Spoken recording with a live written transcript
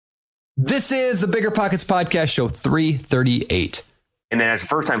This is the Bigger Pockets Podcast, show 338. And then as a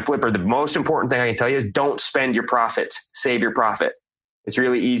first-time flipper, the most important thing I can tell you is don't spend your profits. Save your profit. It's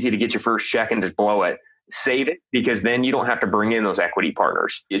really easy to get your first check and just blow it. Save it, because then you don't have to bring in those equity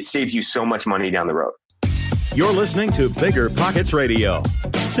partners. It saves you so much money down the road. You're listening to Bigger Pockets Radio,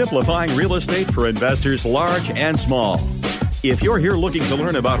 simplifying real estate for investors large and small. If you're here looking to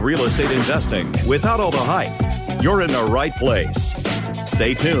learn about real estate investing without all the hype, you're in the right place.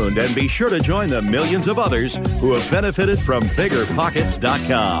 Stay tuned and be sure to join the millions of others who have benefited from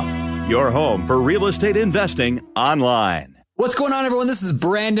BiggerPockets.com, your home for real estate investing online. What's going on, everyone? This is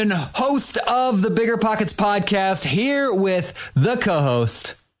Brandon, host of the Bigger Pockets Podcast, here with the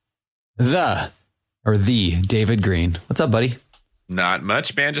co-host, the David Green. What's up, buddy? Not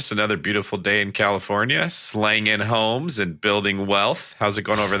much, man. Just another beautiful day in California, slanging homes and building wealth. How's it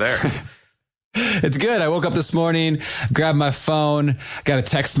going over there? It's good. I woke up this morning, grabbed my phone, got a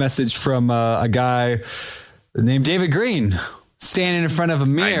text message from a guy named David Green standing in front of a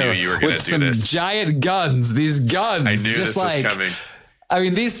mirror. I knew you were going to do this. Some giant guns. These guns. I knew this was coming. I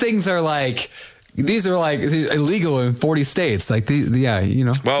mean, these things are like... These are like illegal in 40 states. Like, well,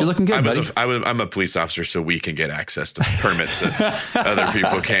 you're looking good, buddy. I'm a police officer, so we can get access to permits that other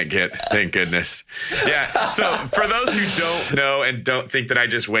people can't get. Thank goodness. Yeah. So for those who don't know and don't think that I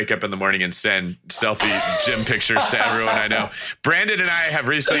just wake up in the morning and send selfie gym pictures to everyone I know, Brandon and I have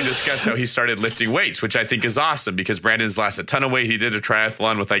recently discussed how he started lifting weights, which I think is awesome because Brandon's lost a ton of weight. He did a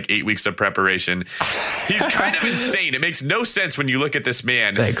triathlon with like 8 weeks of preparation. He's kind of insane. It makes no sense when you look at this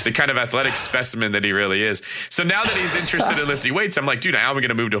man, the kind of athletic specimen that he really is. So now that he's interested in lifting weights, I'm like, dude, now we're going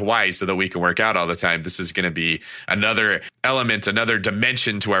to move to Hawaii so that we can work out all the time. This is going to be another element, another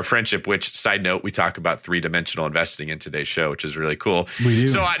dimension to our friendship, which, side note, we talk about 3-dimensional investing in today's show, which is really cool. We do.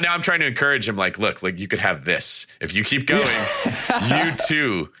 So now I'm trying to encourage him, like, look, you could have this. If you keep going, you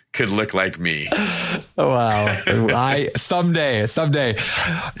too could look like me. Oh, wow. Someday.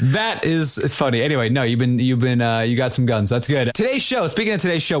 That is funny. Anyway, no, you got some guns. That's good. Speaking of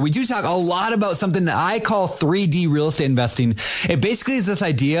today's show, we do talk a lot about something that I call 3D real estate investing. It basically is this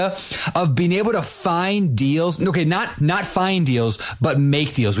idea of being able to find deals. Okay, not find deals, but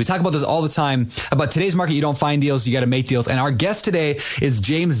make deals. We talk about this all the time about today's market. You don't find deals, you got to make deals. And our guest today is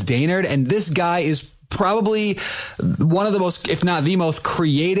James Dainard. And this guy is probably one of the most, if not the most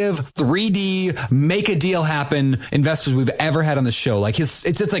creative 3D make a deal happen investors we've ever had on the show. Like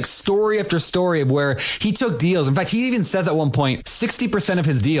it's like story after story of where he took deals. In fact, he even says at one point, 60% of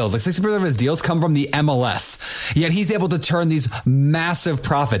his deals come from the MLS. Yet he's able to turn these massive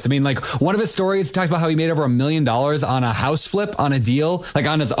profits. I mean, like one of his stories, he talks about how he made over $1 million on a house flip, on a deal, like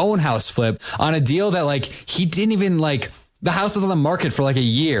on his own house flip, on a deal that like he didn't even like. The house was on the market for like a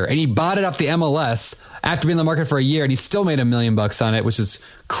year and he bought it off the MLS after being on the market for a year and he still made $1 million on it, which is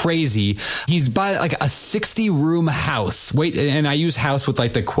crazy. He's bought like a 60-room house. And I use house with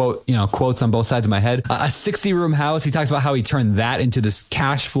like the quotes on both sides of my head. A 60-room house. He talks about how he turned that into this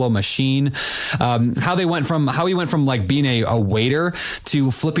cash flow machine. How he went from like being a waiter to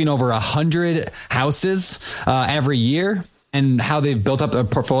flipping over 100 houses every year. And how they've built up a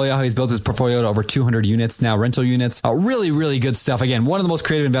portfolio, how he's built his portfolio to over 200 units now, rental units. Really, really good stuff. Again, one of the most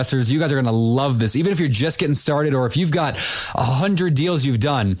creative investors. You guys are going to love this. Even if you're just getting started or if you've got 100 deals you've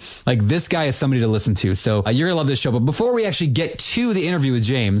done, like this guy is somebody to listen to. So you're going to love this show. But before we actually get to the interview with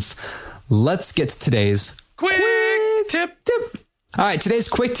James, let's get to today's quick tip. All right, today's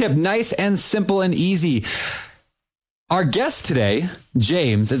quick tip, nice and simple and easy. Our guest today,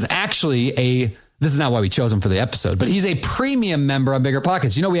 James, is actually this is not why we chose him for the episode, but he's a premium member on Bigger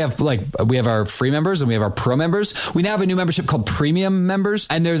Pockets. You know, we have our free members and we have our pro members. We now have a new membership called premium members.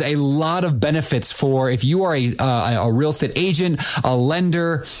 And there's a lot of benefits for if you are a real estate agent, a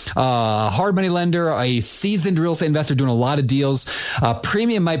lender, a hard money lender, a seasoned real estate investor doing a lot of deals.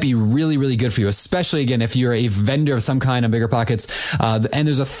 Premium might be really, really good for you, especially again, if you're a vendor of some kind on Bigger Pockets. And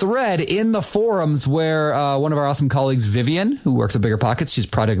there's a thread in the forums where one of our awesome colleagues, Vivian, who works at Bigger Pockets, she's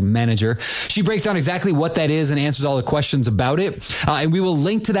product manager. She breaks down exactly what that is and answers all the questions about it. And we will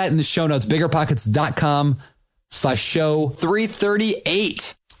link to that in the show notes, biggerpockets.com/show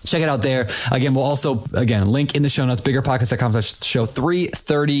 338. Check it out there. Again, we'll also, link in the show notes, biggerpockets.com/show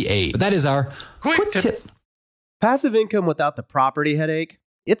 338. But that is our quick tip. Passive income without the property headache?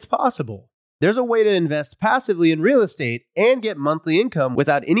 It's possible. There's a way to invest passively in real estate and get monthly income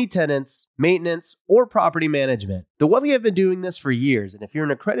without any tenants, maintenance, or property management. The Wealthy have been doing this for years, and if you're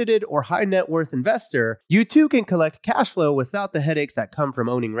an accredited or high net worth investor, you too can collect cash flow without the headaches that come from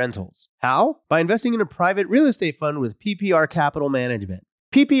owning rentals. How? By investing in a private real estate fund with PPR Capital Management.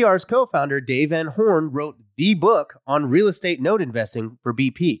 PPR's co-founder Dave Van Horn wrote the book on real estate note investing for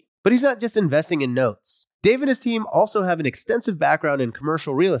BP. But he's not just investing in notes. Dave and his team also have an extensive background in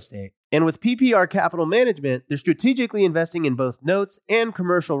commercial real estate. And with PPR Capital Management, they're strategically investing in both notes and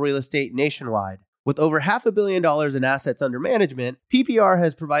commercial real estate nationwide. With over $500 million in assets under management, PPR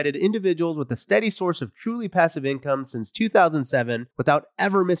has provided individuals with a steady source of truly passive income since 2007 without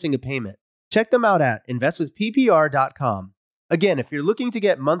ever missing a payment. Check them out at investwithppr.com. Again, if you're looking to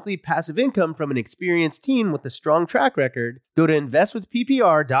get monthly passive income from an experienced team with a strong track record, go to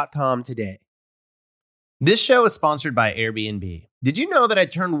investwithppr.com today. This show is sponsored by Airbnb. Did you know that I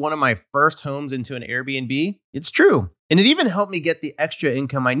turned one of my first homes into an Airbnb? It's true. And it even helped me get the extra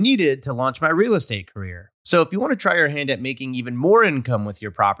income I needed to launch my real estate career. So if you want to try your hand at making even more income with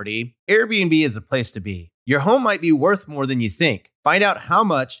your property, Airbnb is the place to be. Your home might be worth more than you think. Find out how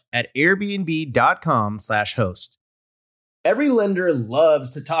much at airbnb.com/host. Every lender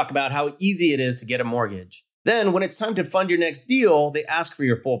loves to talk about how easy it is to get a mortgage. Then, when it's time to fund your next deal, they ask for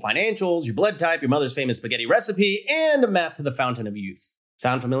your full financials, your blood type, your mother's famous spaghetti recipe, and a map to the fountain of youth.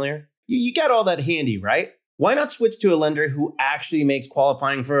 Sound familiar? You got all that handy, right? Why not switch to a lender who actually makes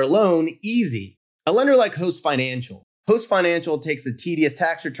qualifying for a loan easy? A lender like Host Financial. Host Financial takes the tedious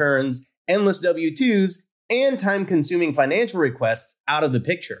tax returns, endless W-2s, and time-consuming financial requests out of the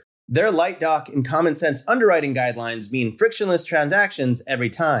picture. Their light doc and common sense underwriting guidelines mean frictionless transactions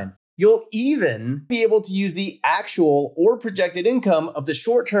every time. You'll even be able to use the actual or projected income of the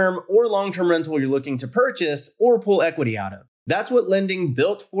short-term or long-term rental you're looking to purchase or pull equity out of. That's what lending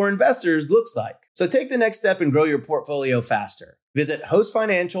built for investors looks like. So take the next step and grow your portfolio faster. Visit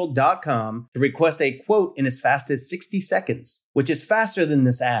hostfinancial.com to request a quote in as fast as 60 seconds, which is faster than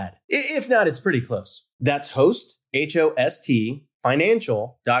this ad. If not, it's pretty close. That's host, H-O-S-T,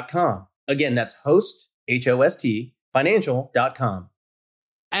 financial.com. Again, that's host, H-O-S-T, financial.com.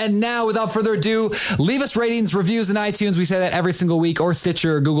 And now, without further ado, leave us ratings, reviews in iTunes. We say that every single week, or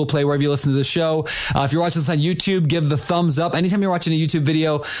Stitcher or Google Play, wherever you listen to the show. If you're watching this on YouTube, give the thumbs up. Anytime you're watching a YouTube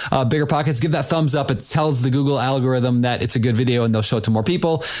video, Bigger Pockets, give that thumbs up. It tells the Google algorithm that it's a good video and they'll show it to more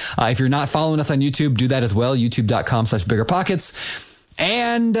people. If you're not following us on YouTube, do that as well. YouTube.com/biggerpockets.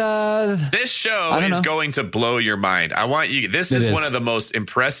 And this show is going to blow your mind. I want you. This is one of the most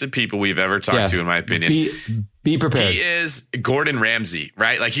impressive people we've ever talked to, in my opinion. Be prepared. He is Gordon Ramsay,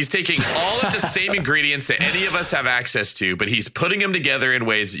 right? Like, he's taking all of the same ingredients that any of us have access to, but he's putting them together in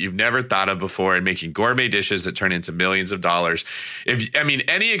ways that you've never thought of before and making gourmet dishes that turn into millions of dollars.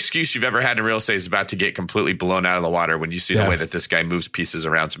 Any excuse you've ever had in real estate is about to get completely blown out of the water when you see the way that this guy moves pieces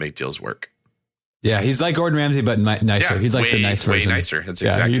around to make deals work. Yeah, he's like Gordon Ramsay, but nicer. He's like the nice version. Way nicer. That's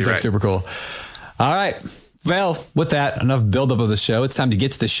exactly he's right. Like super cool. All right. Well, with that, enough buildup of the show. It's time to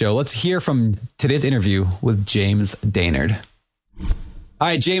get to the show. Let's hear from today's interview with James Dainard. All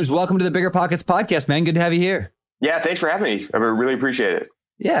right, James, welcome to the Bigger Pockets podcast, man. Good to have you here. Yeah, thanks for having me. I really appreciate it.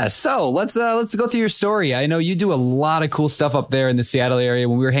 Yeah, so let's go through your story. I know you do a lot of cool stuff up there in the Seattle area.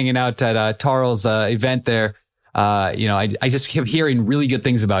 When we were hanging out at Tarl's event there, I just kept hearing really good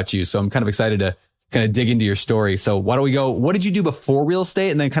things about you. So I'm kind of excited to kind of dig into your story. So why don't we go? What did you do before real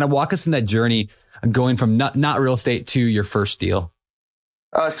estate, and then kind of walk us in that journey going from not real estate to your first deal?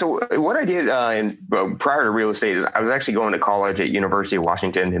 So what I did prior to real estate is I was actually going to college at University of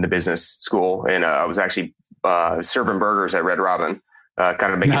Washington in the business school. And I was actually serving burgers at Red Robin,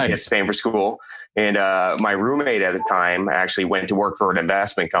 kind of making kids paying for school. And my roommate at the time actually went to work for an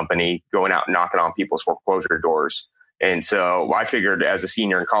investment company, going out and knocking on people's foreclosure doors. And so I figured as a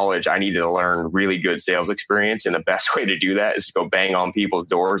senior in college, I needed to learn really good sales experience. And the best way to do that is to go bang on people's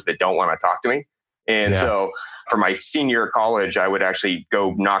doors that don't want to talk to me. And so for my senior year of college, I would actually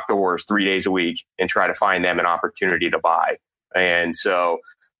go knock doors 3 days a week and try to find them an opportunity to buy. And so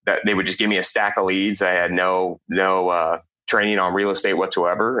that they would just give me a stack of leads. I had no training on real estate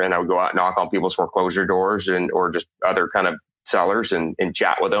whatsoever. And I would go out and knock on people's foreclosure doors or just other kind of sellers and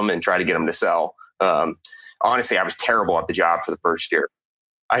chat with them and try to get them to sell. Honestly, I was terrible at the job for the first year.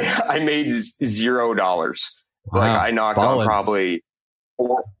 I made $0. Wow. Like I knocked on probably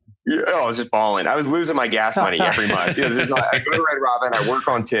I was just balling. I was losing my gas money every month. I go to Red Robin, I work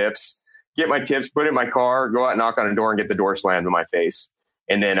on tips, get my tips, put it in my car, go out and knock on a door and get the door slammed in my face.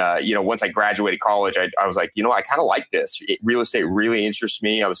 And then, once I graduated college, I was like, I kind of like this. Real estate really interests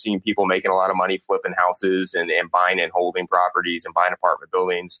me. I was seeing people making a lot of money flipping houses and buying and holding properties and buying apartment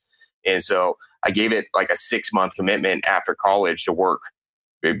buildings. And so I gave it like a 6-month commitment after college to work.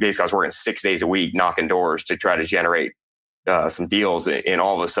 Basically, I was working 6 days a week, knocking doors to try to generate some deals. And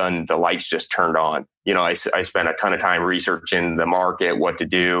all of a sudden, the lights just turned on. I spent a ton of time researching the market, what to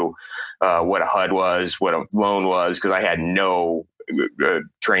do, what a HUD was, what a loan was, because I had no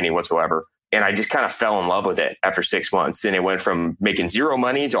training whatsoever. And I just kind of fell in love with it after 6 months. And it went from making zero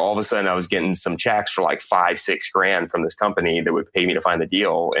money to all of a sudden I was getting some checks for like $5-6 grand from this company that would pay me to find the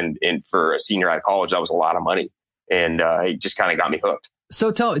deal. And for a senior out of college, that was a lot of money. And it just kind of got me hooked.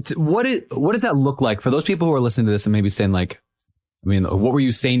 So what does that look like for those people who are listening to this and maybe saying like, I mean, what were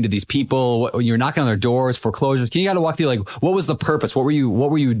you saying to these people? You're knocking on their doors, foreclosures. Can you got to walk through like, what was the purpose? What were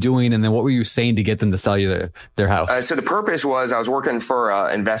you doing? And then what were you saying to get them to sell you their house? So the purpose was I was working for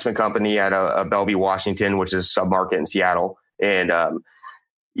an investment company at a Bellevue, Washington, which is a submarket in Seattle. And,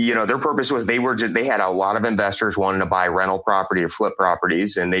 their purpose was they had a lot of investors wanting to buy rental property or flip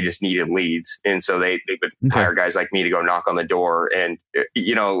properties, and they just needed leads. And so they would hire guys like me to go knock on the door. And,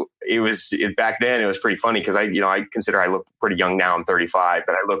 back then it was pretty funny because I consider I look pretty young now. I'm 35,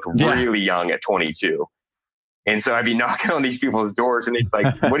 but I looked really young at 22. And so I'd be knocking on these people's doors and they'd be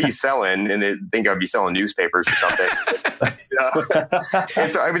like, what are you selling? And they'd think I'd be selling newspapers or something.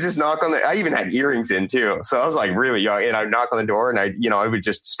 And so I would just knock on I even had earrings in too. So I was like really young, and I'd knock on the door and I would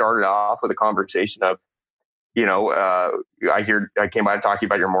just start it off with a conversation of, I came by to talk to you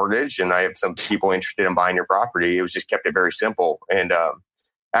about your mortgage and I have some people interested in buying your property. It was just kept it very simple. And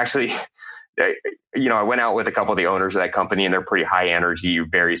actually, I went out with a couple of the owners of that company, and they're pretty high energy,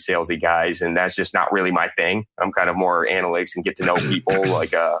 very salesy guys. And that's just not really my thing. I'm kind of more analytics and get to know people.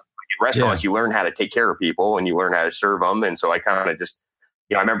 Like in restaurants, you learn how to take care of people and you learn how to serve them. And so I kind of just,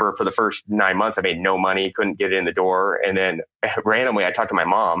 I remember for the first 9 months, I made no money, couldn't get in the door. And then randomly I talked to my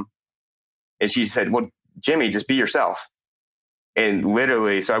mom and she said, well, Jimmy, just be yourself. And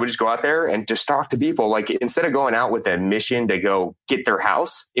literally, so I would just go out there and just talk to people. Like instead of going out with a mission to go get their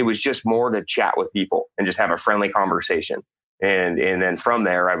house, it was just more to chat with people and just have a friendly conversation. And then from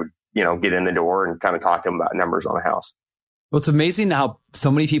there, I would, get in the door and kind of talk to them about numbers on a house. Well, it's amazing how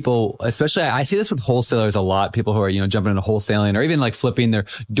so many people, especially I see this with wholesalers a lot, people who are, jumping into wholesaling or even like flipping their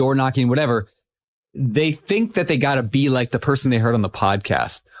door knocking, whatever. They think that they got to be like the person they heard on the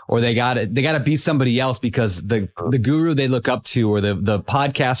podcast, or they got to be somebody else because the guru they look up to or the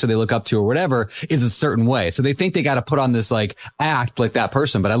podcaster they look up to or whatever is a certain way. So they think they got to put on this like act like that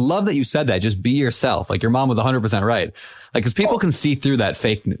person. But I love that you said that. Just be yourself. Like your mom was 100% right. Like, cause people can see through that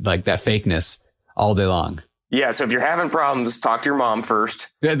fakeness all day long. Yeah. So if you're having problems, talk to your mom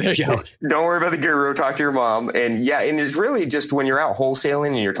first. Yeah, there you go. Don't worry about the guru. Talk to your mom. And it's really just when you're out wholesaling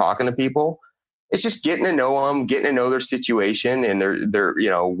and you're talking to people, it's just getting to know them, getting to know their situation and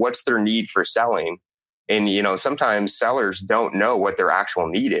their what's their need for selling. And, sometimes sellers don't know what their actual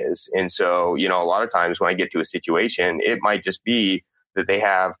need is. And so, a lot of times when I get to a situation, it might just be that they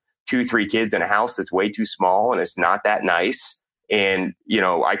have 2-3 kids in a house that's way too small and it's not that nice. And,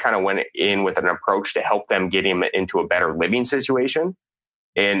 I kind of went in with an approach to help them get him into a better living situation.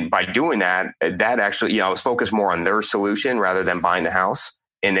 And by doing that actually, I was focused more on their solution rather than buying the house.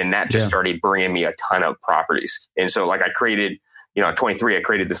 And then that just started bringing me a ton of properties. And so like I created, at 23, I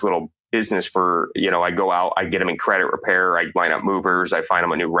created this little business for, I go out, I get them in credit repair, I line up movers, I find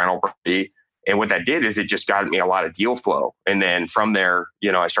them a new rental property. And what that did is it just got me a lot of deal flow. And then from there,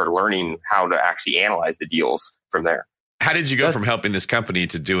 I started learning how to actually analyze the deals from there. How did you go from helping this company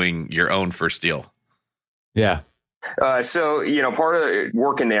to doing your own first deal? Yeah. So, part of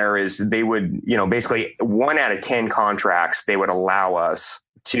working there is they would, basically 1 out of 10 contracts, they would allow us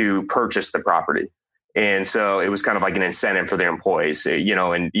to purchase the property. And so it was kind of like an incentive for the employees,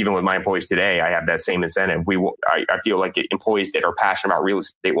 and even with my employees today, I have that same incentive. I feel like employees that are passionate about real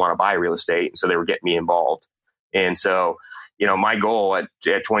estate want to buy real estate. So they were getting me involved. And so, my goal at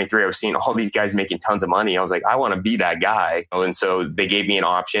 23, I was seeing all these guys making tons of money. I was like, I want to be that guy. And so they gave me an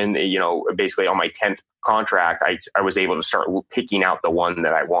option, basically on my 10th contract, I was able to start picking out the one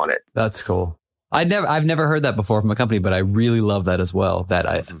that I wanted. That's cool. I've never heard that before from a company, but I really love that as well.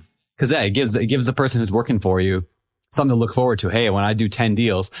 Because it gives the person who's working for you something to look forward to. Hey, when I do 10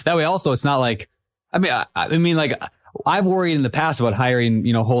 deals, that way also it's not like, I mean, like I've worried in the past about hiring,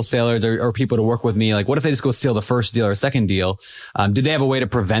 wholesalers or people to work with me. Like, what if they just go steal the first deal or second deal? Did they have a way to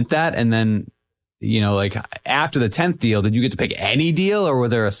prevent that? And then, like after the 10th deal, did you get to pick any deal, or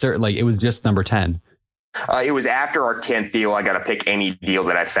was there a certain, like it was just number 10? It was after our 10th deal. I got to pick any deal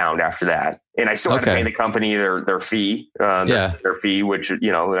that I found after that. And I still had to pay the company their fee, their fee, which,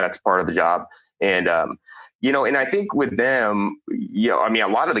 that's part of the job. And, and I think with them, a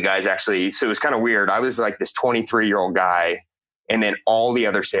lot of the guys actually, so it was kind of weird. I was like this 23-year-old guy. And then all the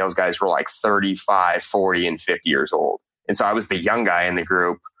other sales guys were like 35, 40 and 50 years old. And so I was the young guy in the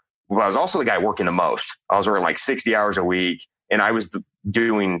group. But I was also the guy working the most. I was working like 60 hours a week. And I was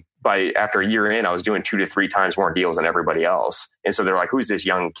after a year in, I was doing 2 to 3 times more deals than everybody else. And so they're like, who's this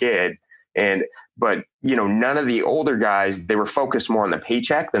young kid? But none of the older guys, they were focused more on the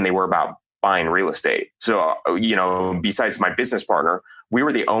paycheck than they were about buying real estate. So, besides my business partner, we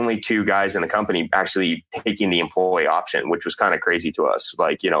were the only two guys in the company actually taking the employee option, which was kind of crazy to us.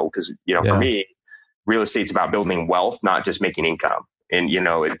 Because, for me, real estate's about building wealth, not just making income. And,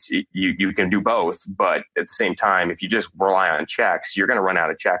 you can do both. But at the same time, if you just rely on checks, you're going to run out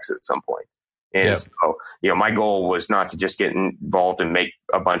of checks at some point. And so, my goal was not to just get involved and make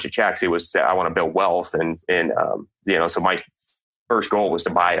a bunch of checks. It was I want to build wealth. So my first goal was to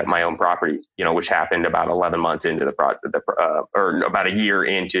buy my own property, which happened about 11 months into or about a year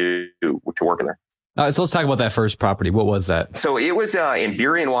into working there. So let's talk about that first property. What was that? So it was in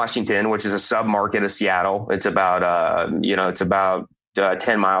Burien, Washington, which is a sub-market of Seattle. It's about,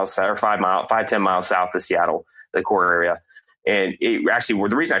 10 miles or 10 miles south of Seattle, the core area. And it actually,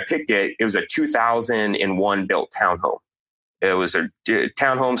 the reason I picked it was a 2001 built townhome. It was a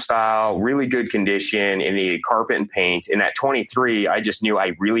townhome style, really good condition, and it needed carpet and paint. And at 23, I just knew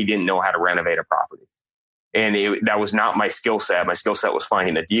I really didn't know how to renovate a property. And that was not my skill set. My skill set was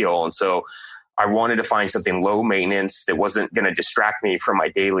finding the deal. And so I wanted to find something low maintenance that wasn't going to distract me from my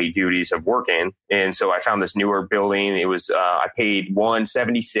daily duties of working. And so I found this newer building. It was, I paid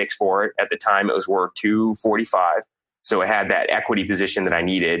 $176 for it. At the time, it was worth $245. So it had that equity position that I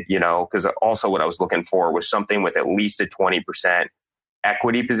needed, because also what I was looking for was something with at least a 20%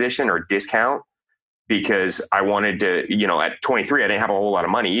 equity position or discount, because I wanted to, at 23, I didn't have a whole lot of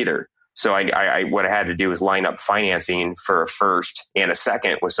money either. So what I had to do was line up financing for a first and a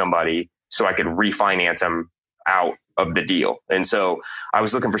second with somebody so I could refinance them out of the deal. And so I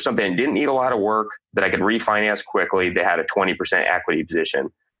was looking for something that didn't need a lot of work, that I could refinance quickly, that had a 20% equity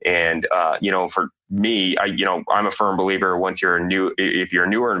position. And, for me, I'm a firm believer if you're a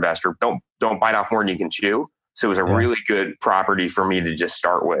newer investor, don't bite off more than you can chew. So it was a really good property for me to just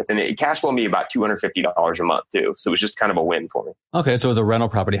start with. And it cash flowed me about $250 a month too. So it was just kind of a win for me. Okay. So it was a rental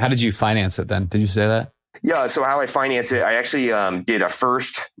property. How did you finance it then? Did you say that? Yeah. So how I financed it, I actually did a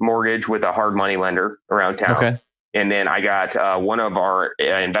first mortgage with a hard money lender around town. Okay. And then I got one of our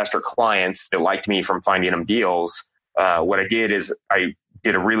investor clients that liked me from finding them deals. What I did is I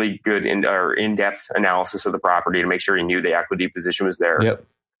did a really good in-depth analysis of the property to make sure he knew the equity position was there. Yep.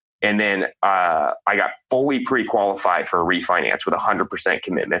 And then I got fully pre-qualified for a refinance with 100%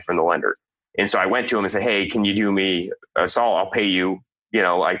 commitment from the lender. And so I went to him and said, hey, can you do me I'll pay you,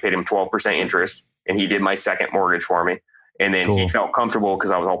 I paid him 12% interest, and he did my second mortgage for me. And then he felt comfortable because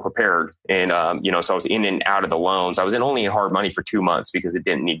I was all prepared. And, so I was in and out of the loans. I was only in hard money for 2 months because it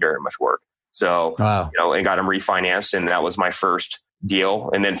didn't need very much work. So, and got him refinanced. And that was my first deal.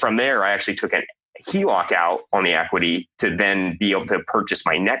 And then from there, I actually took a HELOC out on the equity to then be able to purchase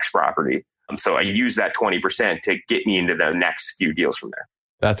my next property. So I used that 20% to get me into the next few deals from there.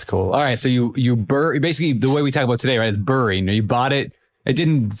 That's cool. All right. So you basically, the way we talk about today, right, is burring. You bought it. It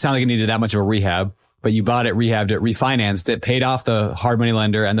didn't sound like it needed that much of a rehab, but you bought it, rehabbed it, refinanced it, paid off the hard money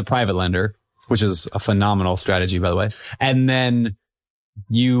lender and the private lender, which is a phenomenal strategy, by the way. And then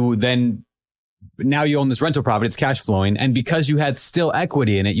now you own this rental property, it's cash flowing. And because you had still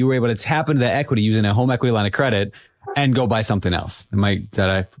equity in it, you were able to tap into that equity using a home equity line of credit and go buy something else. Did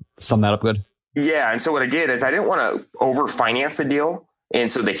I sum that up good? Yeah. And so what I did is I didn't want to over finance the deal. And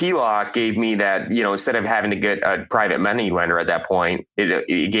so the HELOC gave me that, instead of having to get a private money lender at that point,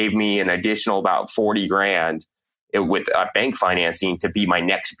 it gave me an additional about $40,000 with bank financing to be my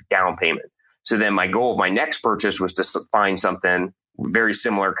next down payment. So then my goal of my next purchase was to find something very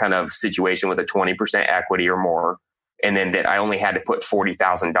similar kind of situation with a 20% equity or more. And then that I only had to put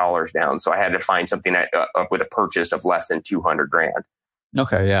 $40,000 down. So I had to find something with a purchase of less than $200,000.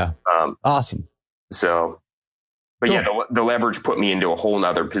 Okay. Yeah. Awesome. So, but cool. Yeah, the leverage put me into a whole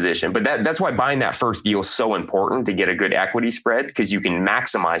nother position. But that's why buying that first deal is so important, to get a good equity spread, because you can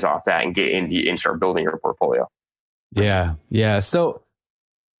maximize off that and get into and start building your portfolio. Yeah. Yeah. So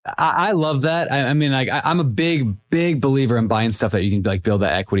I love that. I'm a big believer in buying stuff that you can build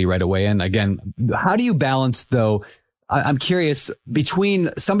that equity right away. And again, how do you balance though? I'm curious, between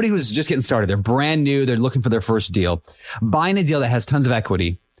somebody who's just getting started, they're brand new, they're looking for their first deal, buying a deal that has tons of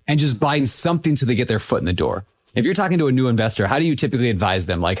equity and just buying something so they get their foot in the door. If you're talking to a new investor, how do you typically advise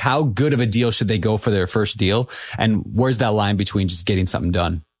them? How good of a deal should they go for their first deal? And where's that line between just getting something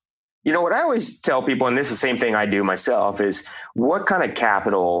done? What I always tell people, and this is the same thing I do myself, is what kind of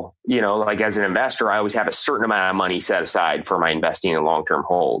capital, as an investor, I always have a certain amount of money set aside for my investing in long-term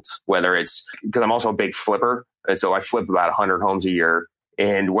holds, whether it's because I'm also a big flipper. And so I flip about 100 homes a year.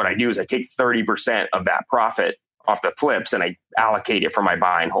 And what I do is I take 30% of that profit off the flips and I allocate it for my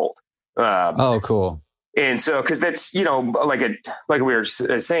buy and hold. Oh, cool. And so, because that's, like we were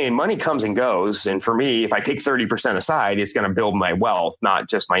saying, money comes and goes. And for me, if I take 30% aside, it's going to build my wealth, not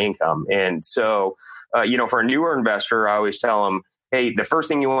just my income. And so, for a newer investor, I always tell them, hey, the first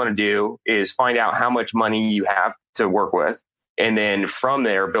thing you want to do is find out how much money you have to work with. And then from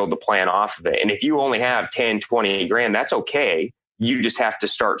there, build the plan off of it. And if you only have 10, 20 grand, that's okay. You just have to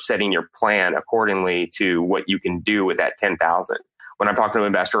start setting your plan accordingly to what you can do with that 10,000. When I'm talking to an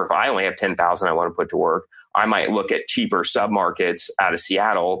investor, if I only have 10,000 I want to put to work, I might look at cheaper submarkets out of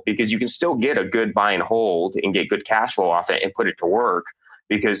Seattle, because you can still get a good buy and hold and get good cash flow off it and put it to work.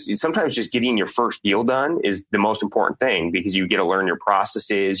 Because sometimes just getting your first deal done is the most important thing, because you get to learn your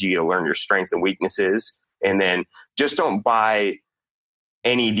processes, you get to learn your strengths and weaknesses. And then just don't buy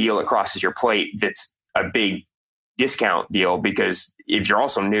any deal that crosses your plate that's a big discount deal, because if you're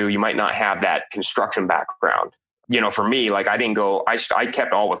also new, you might not have that construction background. For me, like I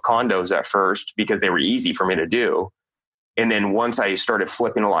kept all with condos at first because they were easy for me to do. And then once I started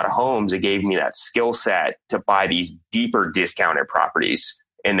flipping a lot of homes, it gave me that skill set to buy these deeper discounted properties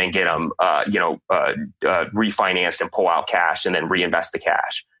and then get them, refinanced and pull out cash and then reinvest the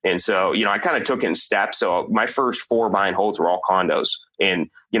cash. And so, I kind of took it in steps. So my first 4 buy and holds were all condos. And,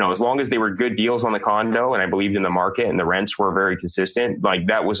 as long as they were good deals on the condo and I believed in the market and the rents were very consistent, like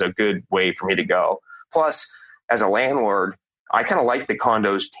that was a good way for me to go. Plus, as a landlord, I kind of like the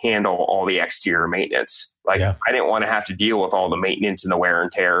condos to handle all the exterior maintenance. I didn't want to have to deal with all the maintenance and the wear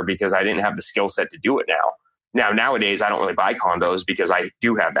and tear because I didn't have the skill set to do it now. Nowadays, I don't really buy condos because I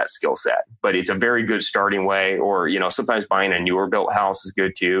do have that skill set, but it's a very good starting way. Or, sometimes buying a newer built house is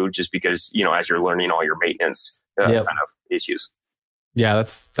good too, just because, as you're learning all your maintenance kind of issues. Yeah,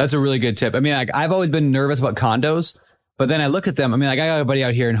 that's a really good tip. I mean, I've always been nervous about condos, but then I look at them. I mean, I got a buddy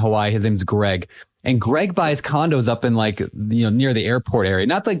out here in Hawaii. His name's Greg. And Greg buys condos up in near the airport area.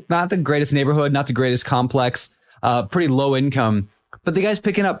 Not the greatest neighborhood, not the greatest complex, pretty low income. But the guy's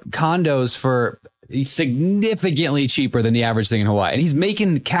picking up condos for significantly cheaper than the average thing in Hawaii. And he's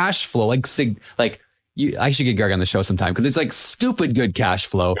making cash flow I should get Greg on the show sometime, because it's stupid good cash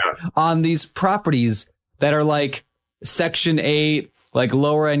flow on these properties that are Section 8,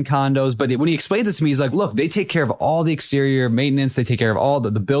 lower end condos. But when he explains it to me, he's like, look, they take care of all the exterior maintenance. They take care of all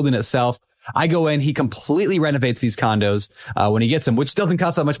the building itself. I go in, he completely renovates these condos when he gets them, which doesn't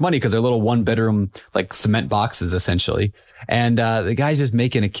cost that much money because they're little 1-bedroom cement boxes essentially. And the guy's just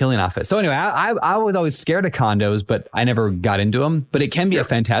making a killing off it. So anyway, I was always scared of condos, but I never got into them. But it can be a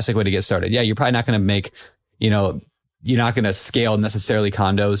fantastic way to get started. Yeah, you're probably not going to make, you're not going to scale necessarily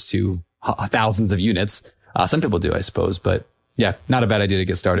condos to thousands of units. Some people do, I suppose, but yeah, not a bad idea to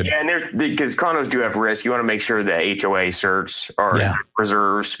get started. Yeah, and because condos do have risk, you want to make sure that HOA certs are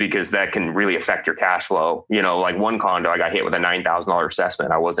reserves, because that can really affect your cash flow. One condo, I got hit with a $9,000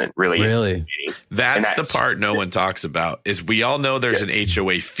 assessment. I wasn't really. That's the part no one talks about. Is we all know there's an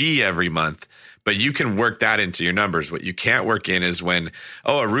HOA fee every month, but you can work that into your numbers. What you can't work in is when,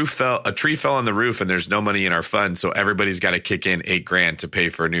 a tree fell on the roof and there's no money in our fund, so everybody's got to kick in $8,000 to pay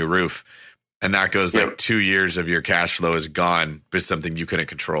for a new roof. And that goes 2 years of your cash flow is gone with something you couldn't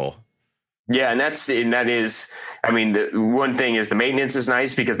control. Yeah. And that is, the one thing is the maintenance is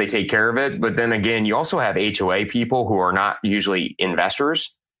nice because they take care of it. But then again, you also have HOA people who are not usually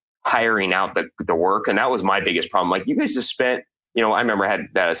investors hiring out the work. And that was my biggest problem. You guys just spent, I remember I had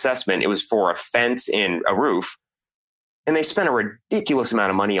that assessment. It was for a fence and a roof. And they spent a ridiculous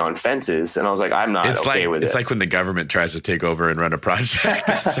amount of money on fences. And I was like, I'm not okay with it. It's like when the government tries to take over and run a project.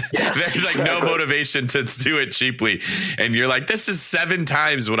 There's no motivation to do it cheaply. And you're like, this is 7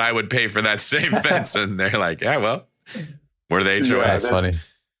 times what I would pay for that same fence. And they're like, yeah, well, we're the HOA. Yeah, that's funny.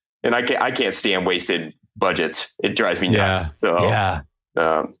 And I can't stand wasted budgets. It drives me nuts. So yeah.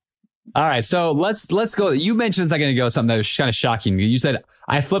 All right. So let's go. You mentioned a second ago something that was kind of shocking. You said,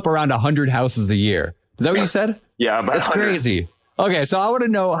 I flip around 100 houses a year. Is that what you said? Yeah, but that's crazy. Okay, so I want to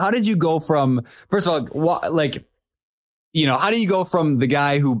know, how did you go from, first of all, how do you go from the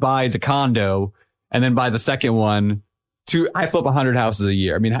guy who buys a condo and then buys a second one to I flip 100 houses a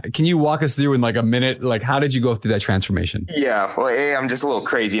year? I mean, can you walk us through in a minute? How did you go through that transformation? Yeah, well, I'm just a little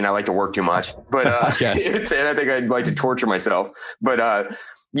crazy and I like to work too much, but and I think I'd like to torture myself. But I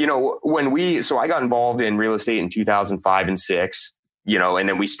got involved in real estate in 2005 and 6. And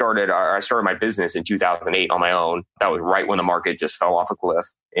then I started my business in 2008 on my own. That was right when the market just fell off a cliff.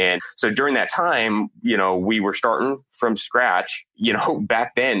 And so during that time, we were starting from scratch.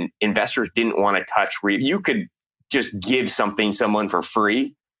 Back then, investors didn't want to touch you could just give someone for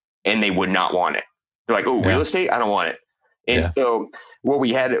free and they would not want it. They're like, real estate? I don't want it. And so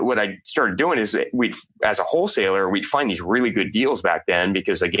what I started doing is as a wholesaler, we'd find these really good deals back then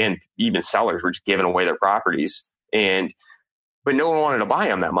because, again, even sellers were just giving away their properties, but no one wanted to buy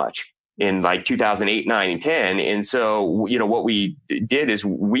them that much in like 2008, 9, and 10. And so, what we did is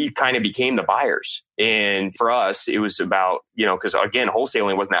we kind of became the buyers. And for us, it was about, because again,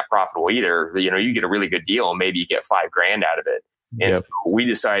 wholesaling wasn't that profitable either. You get a really good deal and maybe you get $5,000 out of it. And so we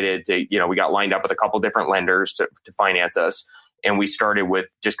decided to, we got lined up with a couple different lenders to finance us. And we started with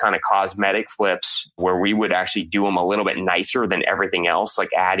just kind of cosmetic flips where we would actually do them a little bit nicer than everything else, like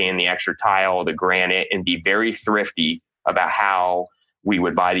add in the extra tile, the granite, and be very thrifty about how we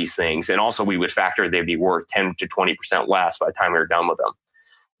would buy these things. And also we would factor they'd be worth 10 to 20% less by the time we were done with them.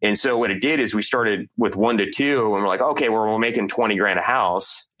 And so what it did is we started with 1 to 2 and we're like, okay, well, we're making $20,000 a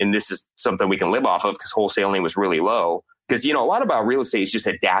house. And this is something we can live off of because wholesaling was really low. Because, a lot about real estate is just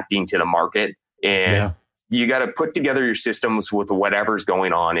adapting to the market. And you got to put together your systems with whatever's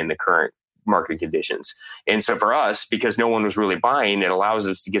going on in the current market conditions. And so for us, because no one was really buying, it allows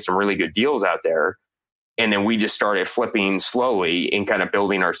us to get some really good deals out there. And then we just started flipping slowly and kind of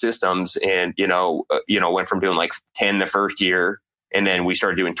building our systems. And, went from doing like 10 the first year, and then we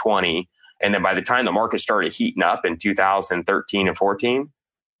started doing 20. And then by the time the market started heating up in 2013 and 14,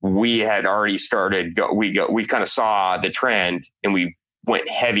 we had already started, we kind of saw the trend and we went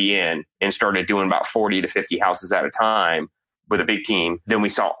heavy in and started doing about 40 to 50 houses at a time with a big team. Then we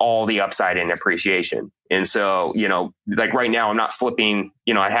saw all the upside in appreciation. And so, like right now I'm not flipping,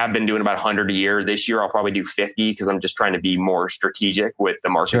 I have been doing about 100 a year. This year I'll probably do 50 because I'm just trying to be more strategic with the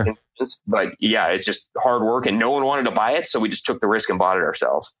market conditions. But yeah, it's just hard work and no one wanted to buy it. So we just took the risk and bought it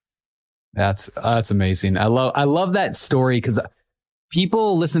ourselves. That's amazing. I love that story because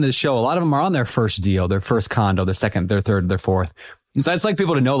people listen to the show. A lot of them are on their first deal, their first condo, their second, their third, their fourth. And so I'd like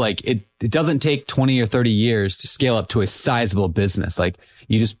people to know, like, it doesn't take 20 or 30 years to scale up to a sizable business. Like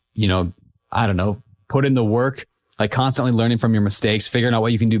you just, put in the work, like constantly learning from your mistakes, figuring out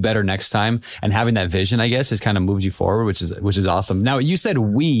what you can do better next time. And having that vision, I guess, has kind of moved you forward, which is awesome. Now you said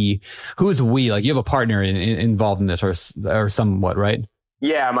who is we? Like you have a partner involved in this or somewhat, right?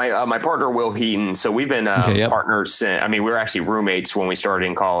 Yeah, my partner, Will Heaton. So we've been partners since, we were actually roommates when we started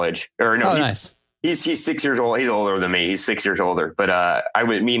in college. Nice. He's 6 years old. He's older than me. He's 6 years older. But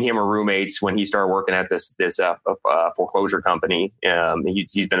me and him were roommates when he started working at this foreclosure company.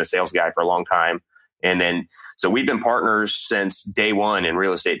 He's been a sales guy for a long time. And then, so we've been partners since day one in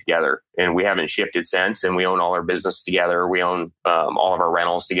real estate together, and we haven't shifted since. And we own all our business together. We own all of our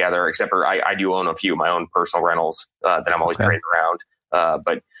rentals together, except for I do own a few of my own personal rentals that I'm always trading around.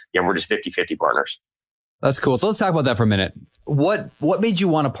 But yeah, we're just 50-50 partners. That's cool. So let's talk about that for a minute. What made you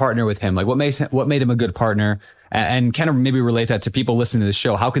want to partner with him? Like what made him a good partner? And kind of maybe relate that to people listening to the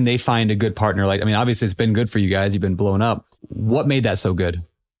show. How can they find a good partner? Like, obviously it's been good for you guys. You've been blowing up. What made that so good?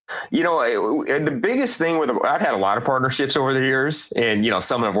 The biggest thing I've had a lot of partnerships over the years, and,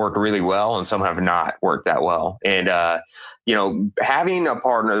 some have worked really well and some have not worked that well. And, having a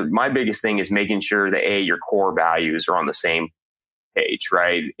partner, my biggest thing is making sure that your core values are on the same page.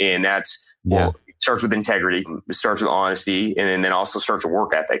 Right. And that's, it starts with integrity, it starts with honesty, and then also starts with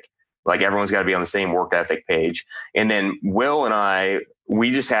work ethic. Like everyone's got to be on the same work ethic page. And then Will and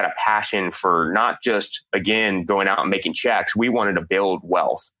we just had a passion for not just, again, going out and making checks. We wanted to build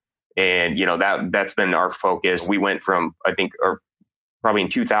wealth. And, that's been our focus. We went from, probably in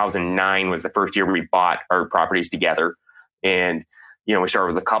 2009 was the first year we bought our properties together. And, we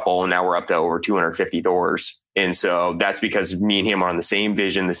started with a couple and now we're up to over 250 doors. And so that's because me and him are on the same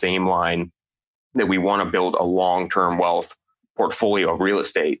vision, the same line, that we want to build a long-term wealth portfolio of real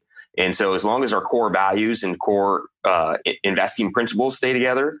estate. And so as long as our core values and core investing principles stay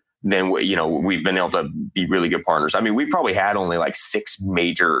together, then, we've been able to be really good partners. We probably had only like 6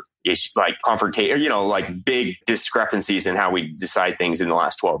 major issues, like confrontation, like big discrepancies in how we decide things in the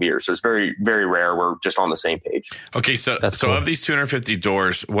last 12 years. So it's very, very rare. We're just on the same page. Okay. So cool. Of these 250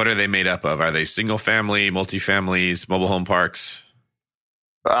 doors, what are they made up of? Are they single family, multifamilies, mobile home parks?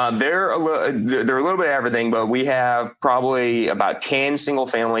 They're a little bit of everything, but we have probably about 10 single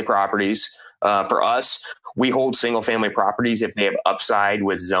family properties. For us, we hold single family properties if they have upside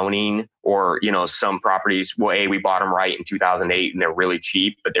with zoning, or, some properties, we bought them right in 2008 and they're really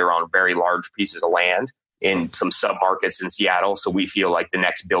cheap, but they're on very large pieces of land in some submarkets in Seattle. So we feel like the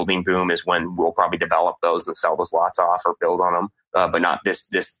next building boom is when we'll probably develop those and sell those lots off or build on them. But not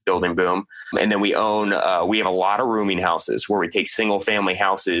this building boom. And then we have a lot of rooming houses where we take single family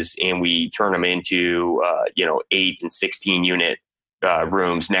houses and we turn them into, 8 and 16 unit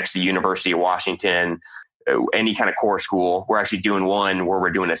rooms next to University of Washington, any kind of core school. We're actually doing one where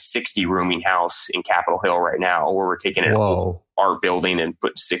we're doing a 60 rooming house in Capitol Hill right now, where we're taking an art building and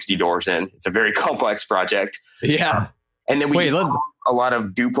putting 60 doors in. It's a very complex project. Yeah. And then we do a lot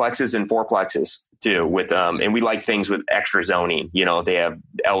of duplexes and fourplexes too with, and we like things with extra zoning. They have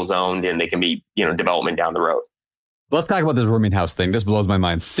L zoned and they can be, development down the road. Let's talk about this rooming house thing. This blows my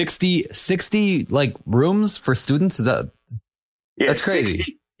mind. 60 like rooms for students. That's crazy.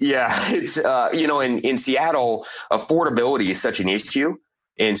 60, yeah. It's, in Seattle, affordability is such an issue.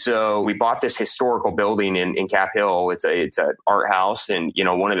 And so we bought this historical building in Cap Hill. It's an art house. And,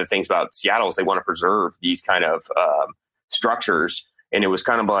 one of the things about Seattle is they want to preserve these kind of structures. And it was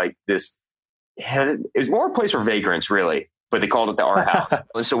kind of like this, it was more a place for vagrants, really, but they called it the art house.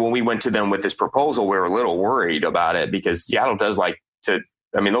 And so when we went to them with this proposal, we were a little worried about it because Seattle does like to,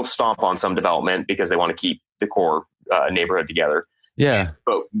 they'll stomp on some development because they want to keep the core neighborhood together. Yeah.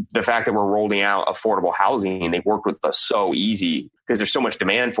 But the fact that we're rolling out affordable housing, they worked with us so easy because there's so much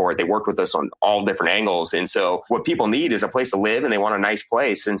demand for it. They worked with us on all different angles. And so what people need is a place to live and they want a nice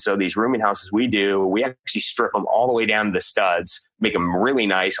place. And so these rooming houses we do, we actually strip them all the way down to the studs, make them really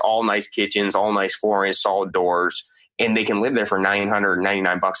nice, all nice kitchens, all nice flooring, solid doors, and they can live there for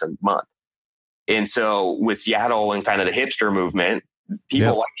 $999 a month. And so with Seattle and kind of the hipster movement,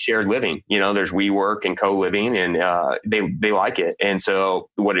 people like shared living. There's WeWork and co-living, and they like it. And so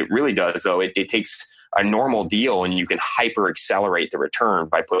what it really does, though, it takes a normal deal and you can hyper accelerate the return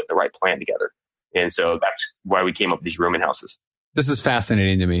by putting the right plan together. And so that's why we came up with these rooming houses. This is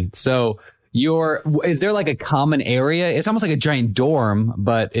fascinating to me. So is there like a common area? It's almost like a giant dorm,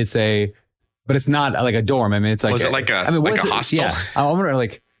 but it's not like a dorm. It's like, was it like a hostel? Yeah. I wonder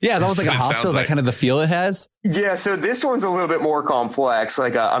yeah, it's almost like a hostel. Is that kind of the feel it has? Yeah, so this one's a little bit more complex.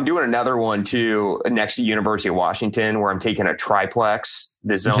 I'm doing another one too next to University of Washington where I'm taking a triplex,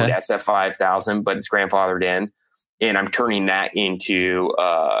 the zoned SF 5000, but it's grandfathered in. And I'm turning that into,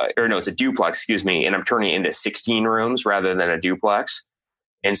 it's a duplex, excuse me. And I'm turning it into 16 rooms rather than a duplex.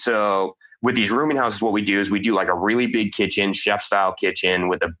 And so with these rooming houses, what we do is we do like a really big kitchen, chef style kitchen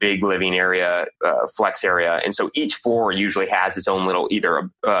with a big living area, flex area. And so each floor usually has its own little,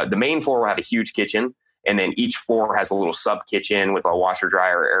 the main floor will have a huge kitchen. And then each floor has a little sub kitchen with a washer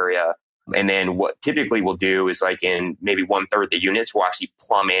dryer area. And then what typically we'll do is like in maybe 1/3 the units, we'll actually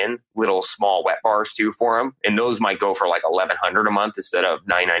plumb in little small wet bars too for them. And those might go for like $1,100 a month instead of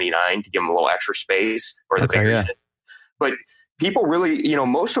 $999 to give them a little extra space or the bigger unit. But people really,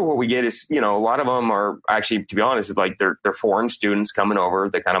 most of what we get is, a lot of them are actually, to be honest, like they're foreign students coming over.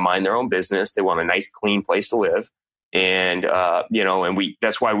 They kind of mind their own business. They want a nice, clean place to live. And, and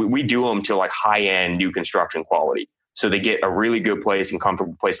that's why we do them to like high end new construction quality. So they get a really good place and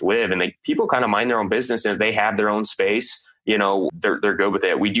comfortable place to live. And people kind of mind their own business. And if they have their own space, they're good with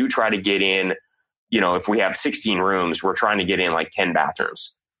it. We do try to get in, if we have 16 rooms, we're trying to get in like 10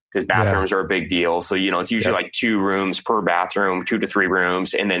 bathrooms. Because bathrooms are a big deal. So, it's usually like 2 rooms per bathroom, 2 to 3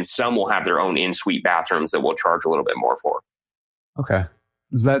 rooms. And then some will have their own in-suite bathrooms that we'll charge a little bit more for. Okay.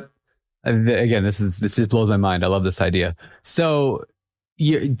 Again, this just blows my mind. I love this idea. So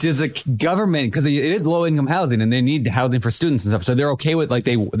does the government, because it is low income housing and they need housing for students and stuff. So they're okay with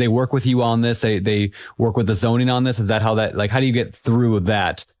they work with you on this. They work with the zoning on this. Is that how how do you get through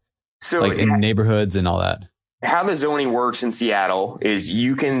that? So in neighborhoods and all that? How the zoning works in Seattle is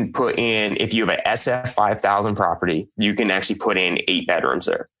you can put in, if you have an SF 5000 property, you can actually put in 8 bedrooms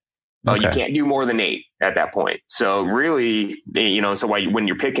there. Okay. You can't do more than 8 at that point. So really, when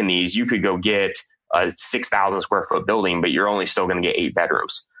you're picking these, you could go get a 6,000 square foot building, but you're only still going to get 8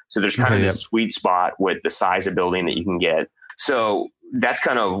 bedrooms. So there's kind of this sweet spot with the size of building that you can get. So that's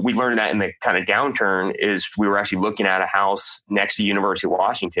we learned that in the kind of downturn is we were actually looking at a house next to University of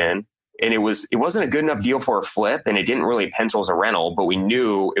Washington. And it wasn't a good enough deal for a flip, and it didn't really pencil as a rental, but we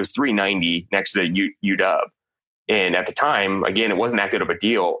knew it was $390 next to the UW. And at the time, again, it wasn't that good of a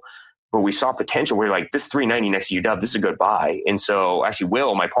deal, but we saw potential. We were like, this $390 next to UW, this is a good buy. And so actually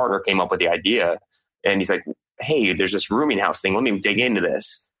Will, my partner, came up with the idea, and he's like, hey, there's this rooming house thing. Let me dig into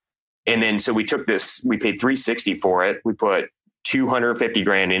this. And then so we took this, we paid $360 for it. We put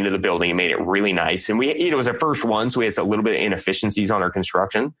 $250,000 into the building and made it really nice. And it was our first one, so we had a little bit of inefficiencies on our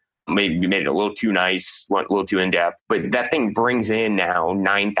construction. Maybe we made it a little too nice, went a little too in depth, but that thing brings in now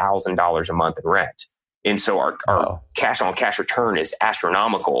 $9,000 a month in rent. And so our cash on cash return is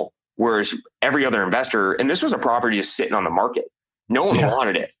astronomical. Whereas every other investor, and this was a property just sitting on the market, no one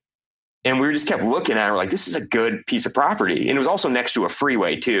wanted it. And we just kept looking at it. We're like, this is a good piece of property. And it was also next to a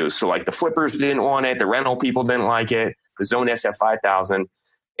freeway too. So like the flippers didn't want it. The rental people didn't like it. The zone SF 5000.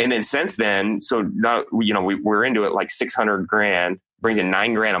 And then since then, so now, we're into it like $600,000 brings in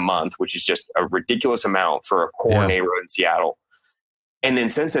 $9,000 a month, which is just a ridiculous amount for a core neighborhood in Seattle. And then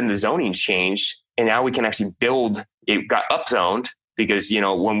since then, the zoning's changed, and now we can actually build. It got upzoned because,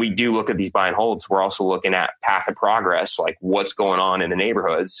 when we do look at these buy and holds, we're also looking at path of progress, like what's going on in the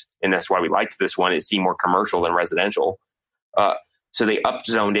neighborhoods. And that's why we liked this one. It seemed more commercial than residential. So they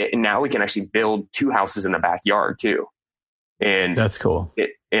upzoned it, and now we can actually build 2 houses in the backyard too. And that's cool.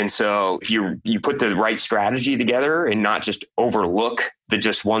 And so if you put the right strategy together and not just overlook the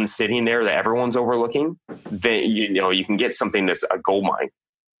just one sitting there that everyone's overlooking, then you can get something that's a gold mine.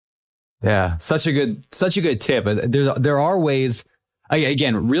 Yeah, such a good tip. There are ways.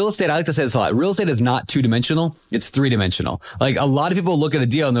 Again, real estate, I like to say this a lot. Real estate is not 2-dimensional. It's 3-dimensional. Like a lot of people look at a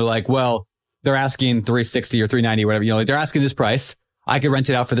deal and they're like, well, they're asking $360 or $390, whatever, like they're asking this price. I could rent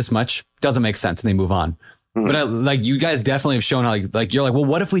it out for this much. Doesn't make sense. And they move on. Mm-hmm. But you guys definitely have shown how you're like, well,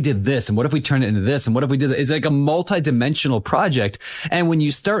 what if we did this? And what if we turned it into this? And what if we did that? It's like a multi-dimensional project. And when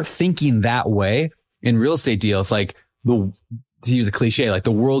you start thinking that way in real estate deals, like to use a cliche, like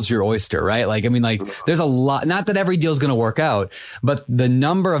the world's your oyster, right? There's a lot, not that every deal is going to work out, but the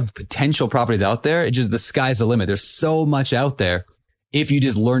number of potential properties out there, the sky's the limit. There's so much out there if you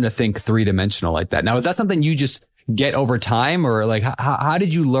just learn to think 3-dimensional like that. Now, is that something you just get over time, or like how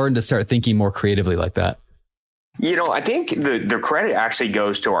did you learn to start thinking more creatively like that? I think the credit actually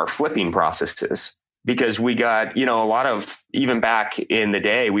goes to our flipping processes, because we got, a lot of, even back in the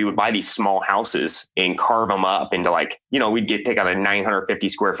day, we would buy these small houses and carve them up into we'd take out a 950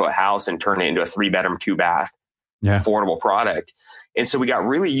 square foot house and turn it into a 3-bedroom, 2-bath affordable product. And so we got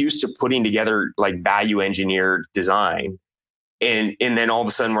really used to putting together value engineered design. And then all of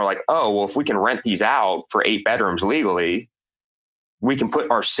a sudden we're like, oh, well, if we can rent these out for 8 bedrooms legally, we can put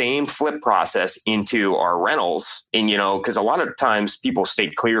our same flip process into our rentals. And, because a lot of times people stay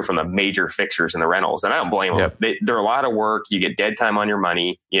clear from the major fixtures in the rentals, and I don't blame them. They're a lot of work. You get dead time on your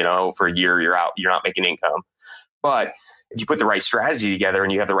money, for a year, you're out, you're not making income. But if you put the right strategy together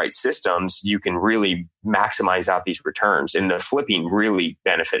and you have the right systems, you can really maximize out these returns. And the flipping really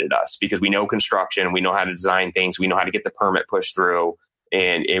benefited us because we know construction, we know how to design things, we know how to get the permit pushed through.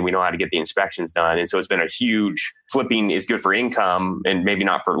 And we know how to get the inspections done. And so it's been a huge, flipping is good for income and maybe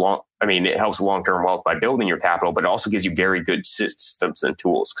not for long. I mean, it helps long-term wealth by building your capital, but it also gives you very good systems and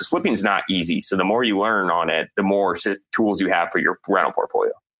tools, because flipping is not easy. So the more you learn on it, the more tools you have for your rental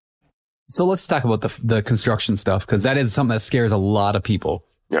portfolio. So let's talk about the construction stuff, because that is something that scares a lot of people.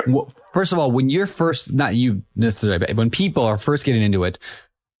 Yep. First of all, when you're first, not you necessarily, but when people are first getting into it,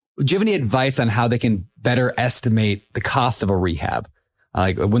 do you have any advice on how they can better estimate the cost of a rehab?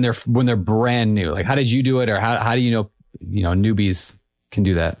 Like when they're brand new, how did you do it, or how do you know newbies can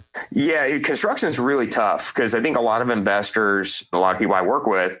do that? Yeah, construction is really tough, because I think a lot of investors, a lot of people I work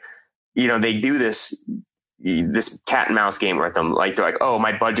with, they do this cat and mouse game with them. They're like, oh,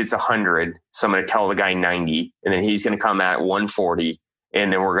 my budget's 100, so I'm going to tell the guy 90, and then he's going to come at 140,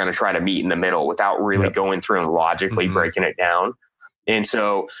 and then we're going to try to meet in the middle without really going through and logically breaking it down. And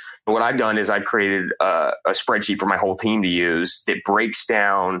so what I've done is I've created a spreadsheet for my whole team to use that breaks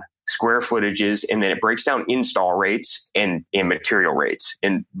down square footages, and then it breaks down install rates and material rates.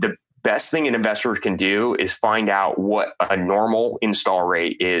 And the best thing an investor can do is find out what a normal install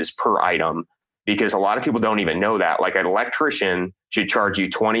rate is per item, because a lot of people don't even know that. Like an electrician should charge you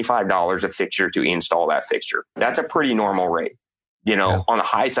 $25 a fixture to install that fixture. That's a pretty normal rate. On the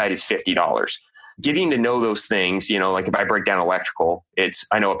high side, it's $50. Getting to know those things, if I break down electrical,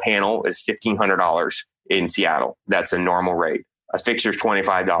 I know a panel is $1,500 in Seattle. That's a normal rate. A fixture's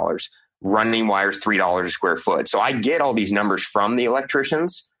 $25. Running wires, $3 a square foot. So I get all these numbers from the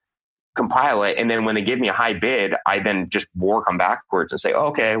electricians, compile it, and then when they give me a high bid, I then just work them backwards and say,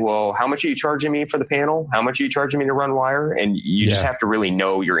 okay, well, how much are you charging me for the panel? How much are you charging me to run wire? And you just have to really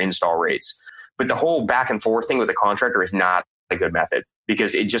know your install rates. But the whole back and forth thing with the contractor is not a good method,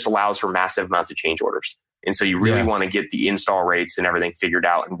 because it just allows for massive amounts of change orders. And so you really want to get the install rates and everything figured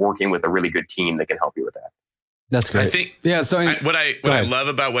out, and working with a really good team that can help you with that. That's great. I think, what I love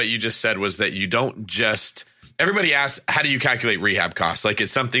about what you just said was that you don't just, everybody asks, how do you calculate rehab costs? Like,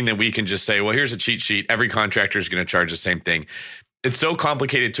 it's something that we can just say, well, here's a cheat sheet. Every contractor is going to charge the same thing. It's so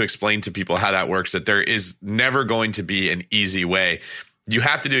complicated to explain to people how that works that there is never going to be an easy way. You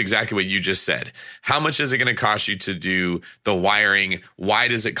have to do exactly what you just said. How much is it going to cost you to do the wiring? Why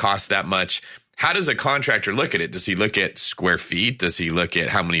does it cost that much? How does a contractor look at it? Does he look at square feet? Does he look at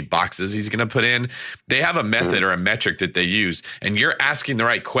how many boxes he's going to put in? They have a method or a metric that they use, and you're asking the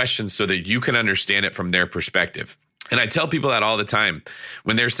right questions so that you can understand it from their perspective. And I tell people that all the time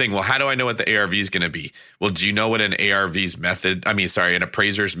when they're saying, well, how do I know what the ARV is going to be? Well, do you know what an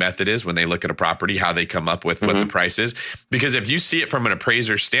appraiser's method is when they look at a property, how they come up with what the price is? Because if you see it from an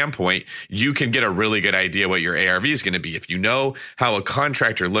appraiser's standpoint, you can get a really good idea what your ARV is going to be. If you know how a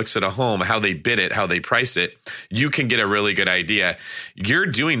contractor looks at a home, how they bid it, how they price it, you can get a really good idea. You're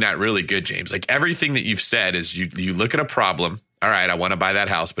doing that really good, James. Like everything that you've said is you look at a problem. All right, I want to buy that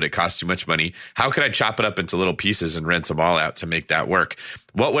house, but it costs too much money. How could I chop it up into little pieces and rent them all out to make that work?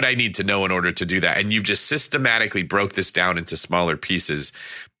 What would I need to know in order to do that? And you've just systematically broke this down into smaller pieces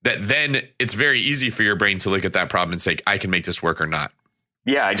that then it's very easy for your brain to look at that problem and say, I can make this work or not.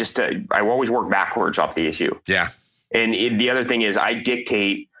 Yeah, I always work backwards off the issue. Yeah. And the other thing is I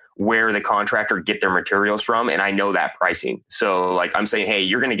dictate where the contractor get their materials from. And I know that pricing. So like I'm saying, hey,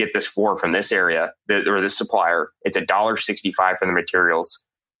 you're going to get this floor from this area or this supplier. It's $1.65 for the materials.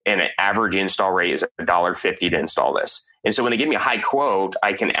 And an average install rate is $1.50 to install this. And so when they give me a high quote,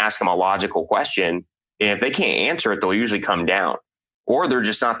 I can ask them a logical question. And if they can't answer it, they'll usually come down. Or they're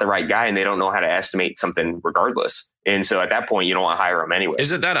just not the right guy and they don't know how to estimate something regardless. And so at that point, you don't want to hire them anyway.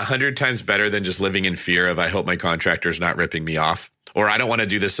 Isn't that 100 times better than just living in fear of, I hope my contractor's not ripping me off? Or I don't want to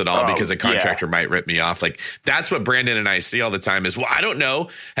do this at all because a contractor might rip me off. Like that's what Brandon and I see all the time is, well, I don't know.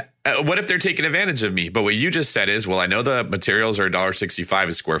 What if they're taking advantage of me? But what you just said is, well, I know the materials are $1.65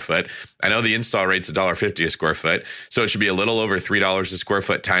 a square foot. I know the install rate's $1.50 a square foot. So it should be a little over $3 a square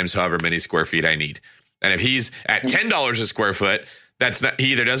foot times however many square feet I need. And if he's at $10 a square foot, that's not,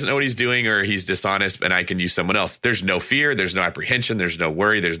 he either doesn't know what he's doing or he's dishonest and I can use someone else. There's no fear. There's no apprehension. There's no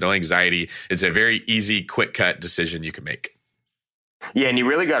worry. There's no anxiety. It's a very easy, quick cut decision you can make. Yeah. And you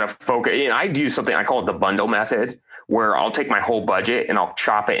really got to focus. And I do something, I call it the bundle method, where I'll take my whole budget and I'll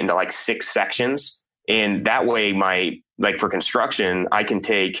chop it into like 6 sections. And that way like for construction, I can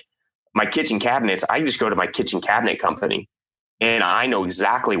take my kitchen cabinets. I just go to my kitchen cabinet company and I know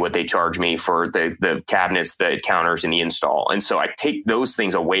exactly what they charge me for the cabinets, the counters, and the install. And so I take those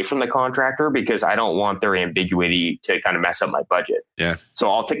things away from the contractor because I don't want their ambiguity to kind of mess up my budget. Yeah. So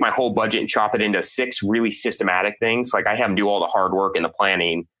I'll take my whole budget and chop it into 6 really systematic things. Like I have them do all the hard work and the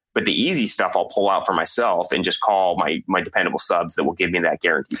planning, but the easy stuff I'll pull out for myself and just call my dependable subs that will give me that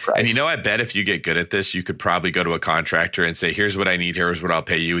guaranteed price. And I bet if you get good at this, you could probably go to a contractor and say, here's what I need, here's what I'll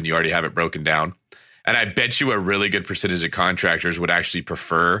pay you. And you already have it broken down. And I bet you a really good percentage of contractors would actually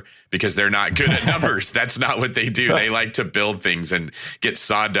prefer, because they're not good at numbers. That's not what they do. They like to build things and get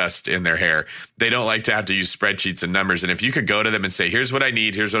sawdust in their hair. They don't like to have to use spreadsheets and numbers. And if you could go to them and say, here's what I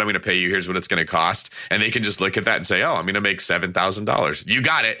need, here's what I'm going to pay you, here's what it's going to cost. And they can just look at that and say, oh, I'm going to make $7,000. You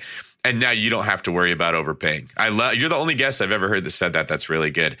got it. And now you don't have to worry about overpaying. You're the only guest I've ever heard that said that. That's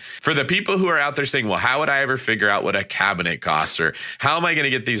really good. For the people who are out there saying, well, how would I ever figure out what a cabinet costs, or how am I going to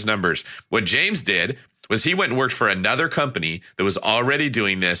get these numbers? What James did was he went and worked for another company that was already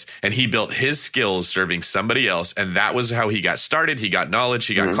doing this, and he built his skills serving somebody else. And that was how he got started. He got knowledge,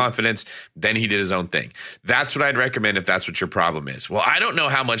 he got confidence. Then he did his own thing. That's what I'd recommend if that's what your problem is. Well, I don't know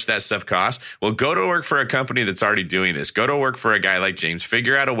how much that stuff costs. Well, go to work for a company that's already doing this. Go to work for a guy like James.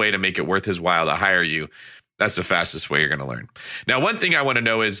 Figure out a way to make it worth his while to hire you. That's the fastest way you're going to learn. Now, one thing I want to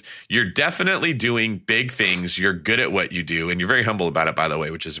know is you're definitely doing big things. You're good at what you do, and you're very humble about it, by the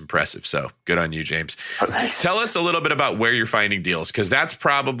way, which is impressive. So good on you, James. Oh, nice. Tell us a little bit about where you're finding deals, because that's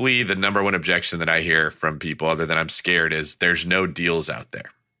probably the number one objection that I hear from people, other than I'm scared, is there's no deals out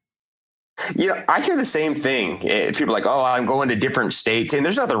there. I hear the same thing. People are like, oh, I'm going to different states. And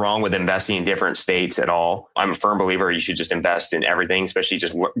there's nothing wrong with investing in different states at all. I'm a firm believer you should just invest in everything, especially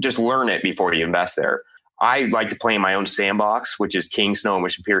just learn it before you invest there. I like to play in my own sandbox, which is King, Snow, and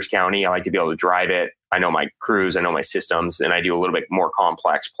Mission Pierce County. I like to be able to drive it. I know my crews, I know my systems, and I do a little bit more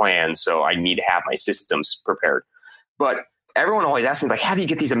complex plans. So I need to have my systems prepared. But everyone always asks me, like, how do you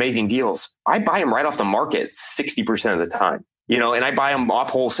get these amazing deals? I buy them right off the market 60% of the time. And I buy them off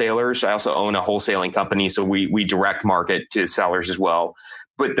wholesalers. I also own a wholesaling company, so we direct market to sellers as well.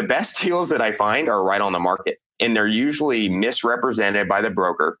 But the best deals that I find are right on the market. And they're usually misrepresented by the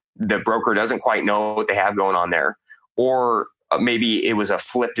broker. The broker doesn't quite know what they have going on there. Or maybe it was a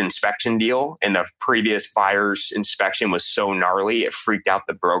flipped inspection deal and the previous buyer's inspection was so gnarly, it freaked out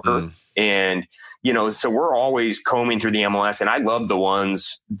the broker. And, so we're always combing through the MLS. And I love the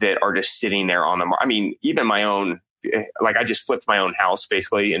ones that are just sitting there on the market. I mean, even my own, like I just flipped my own house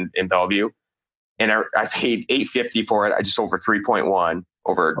basically in Bellevue. And I paid $850 for it. I just sold for 3.1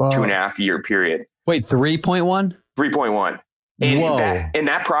 over a 2.5 year period. Wait, 3.1? 3.1. And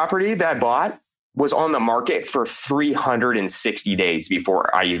that property that I bought was on the market for 360 days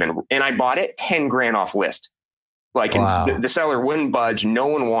before and I bought it 10 grand off list. Like the seller wouldn't budge. No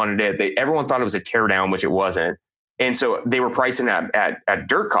one wanted it. Everyone thought it was a tear down, which it wasn't. And so they were pricing at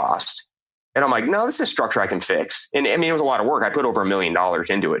dirt cost. And I'm like, no, this is a structure I can fix. And I mean, it was a lot of work. I put over $1 million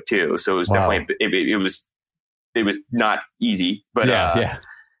into it too. So it was definitely, it was not easy, but I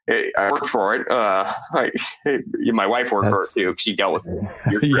worked for it. My wife worked for it too. She dealt with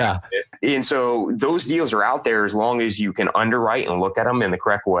it. Yeah. And so those deals are out there as long as you can underwrite and look at them in the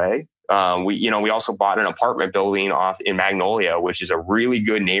correct way. We also bought an apartment building off in Magnolia, which is a really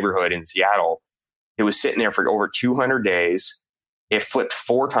good neighborhood in Seattle. It was sitting there for over 200 days. It flipped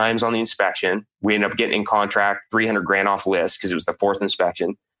 4 times on the inspection. We ended up getting in contract, $300,000 off list because it was the 4th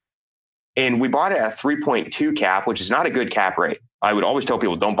inspection. And we bought it at a 3.2 cap, which is not a good cap rate. I would always tell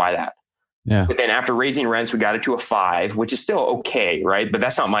people, don't buy that. Yeah. But then after raising rents, we got it to a 5, which is still okay, right? But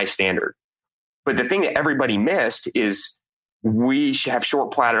that's not my standard. But the thing that everybody missed is we have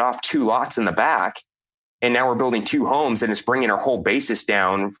short platted off 2 lots in the back. And now we're building 2 homes and it's bringing our whole basis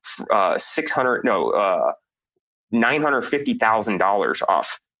down $950,000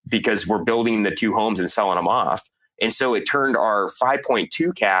 off because we're building the 2 homes and selling them off. And so it turned our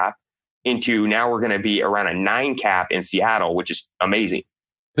 5.2 cap into now we're going to be around a 9 cap in Seattle, which is amazing.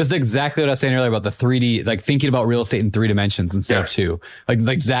 This is exactly what I was saying earlier about the 3D, like thinking about real estate in 3 dimensions instead of 2. Like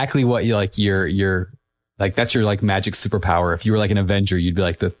exactly what you like, you're like, that's your like magic superpower. If you were like an Avenger, you'd be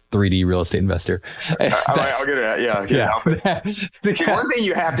like the 3D real estate investor. I'll get it. Yeah. The one thing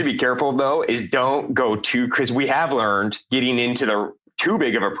you have to be careful of though is don't go too, because we have learned getting into the too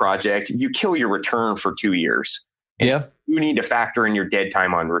big of a project, you kill your return for 2 years. So you need to factor in your dead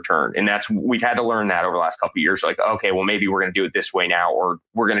time on return. And we've had to learn that over the last couple of years. Like, okay, well, maybe we're going to do it this way now, or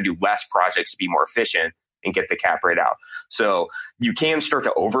we're going to do less projects to be more efficient and get the cap rate out. So you can start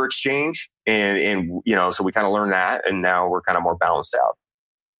to over exchange. And so we kind of learned that. And now we're kind of more balanced out.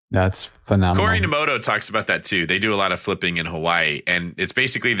 That's phenomenal. Corey Nemoto talks about that too. They do a lot of flipping in Hawaii. And it's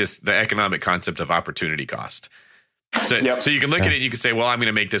basically the economic concept of opportunity cost. So you can look at it, you can say, well, I'm going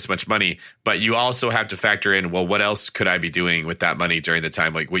to make this much money, but you also have to factor in, well, what else could I be doing with that money during the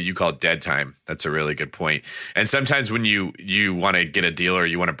time, like what you call dead time? That's a really good point. And sometimes when you want to get a deal or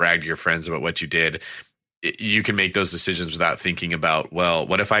you want to brag to your friends about what you did, you can make those decisions without thinking about, well,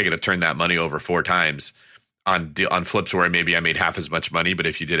 what if I get to turn that money over 4 times on flips where maybe I made half as much money, but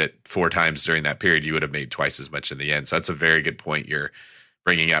if you did it 4 times during that period, you would have made twice as much in the end. So that's a very good point you're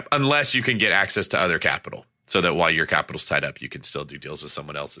bringing up, unless you can get access to other capital. So that while your capital's tied up, you can still do deals with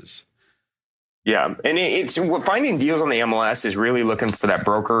someone else's. Yeah. And it's finding deals on the MLS is really looking for that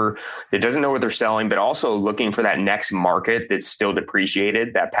broker that doesn't know what they're selling, but also looking for that next market that's still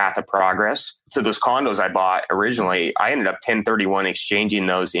depreciated, that path of progress. So those condos I bought originally, I ended up 1031 exchanging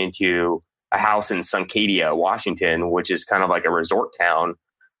those into a house in Suncadia, Washington, which is kind of like a resort town,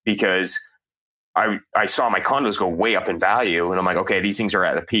 because I saw my condos go way up in value and I'm like, okay, these things are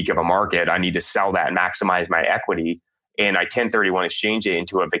at the peak of a market. I need to sell that and maximize my equity. And I 1031 exchanged it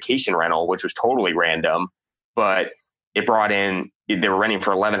into a vacation rental, which was totally random, but it brought in, they were renting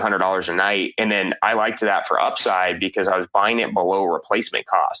for $1,100 a night. And then I liked that for upside because I was buying it below replacement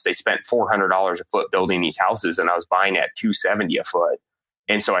cost. They spent $400 a foot building these houses and I was buying at $270 a foot.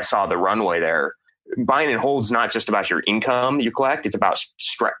 And so I saw the runway there. Buying and hold's not just about your income you collect. It's about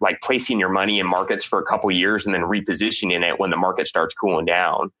like placing your money in markets for a couple of years and then repositioning it when the market starts cooling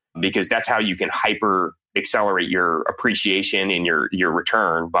down, because that's how you can hyper accelerate your appreciation and your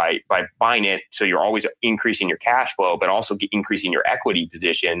return by buying it. So you're always increasing your cash flow, but also increasing your equity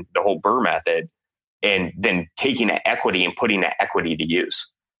position, the whole Burr method, and then taking that equity and putting that equity to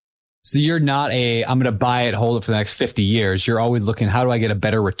use. So you're not I'm going to buy it, hold it for the next 50 years. You're always looking, how do I get a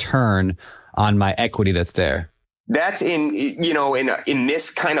better return on my equity that's there? That's in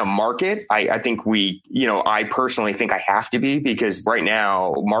this kind of market. I think I personally think I have to be, because right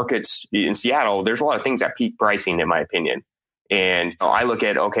now markets in Seattle, there's a lot of things at peak pricing, in my opinion. And I look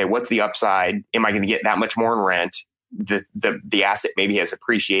at, okay, what's the upside? Am I going to get that much more in rent? The asset maybe has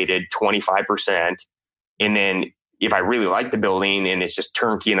appreciated 25%. And then if I really like the building and it's just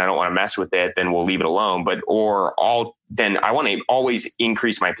turnkey and I don't want to mess with it, then we'll leave it alone. Then I want to always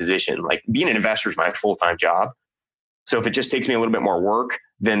increase my position. Like being an investor is my full-time job. So if it just takes me a little bit more work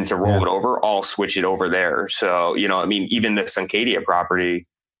than to roll it over, I'll switch it over there. So, even the Suncadia property,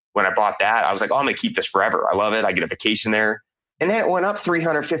 when I bought that, I was like, oh, I'm going to keep this forever. I love it. I get a vacation there. And then it went up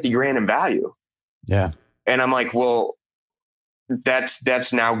 $350,000 in value. Yeah. And I'm like, well,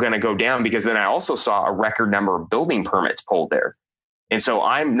 that's now going to go down, because then I also saw a record number of building permits pulled there. And so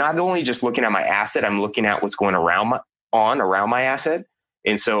I'm not only just looking at my asset, I'm looking at what's going around my asset.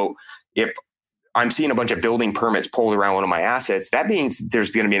 And so if I'm seeing a bunch of building permits pulled around one of my assets. That means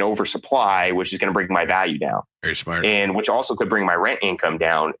there's going to be an oversupply, which is going to bring my value down. Very smart. And which also could bring my rent income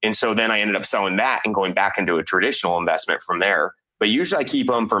down. And so then I ended up selling that and going back into a traditional investment from there. But usually I keep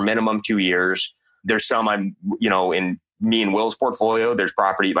them for minimum 2 years. There's some I'm, in me and Will's portfolio, there's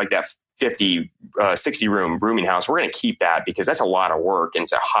property like that 60 room rooming house. We're going to keep that because that's a lot of work and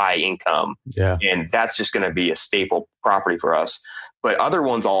it's a high income. Yeah. And that's just going to be a staple property for us. But other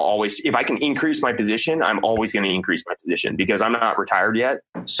ones, I'll always, if I can increase my position, I'm always going to increase my position because I'm not retired yet.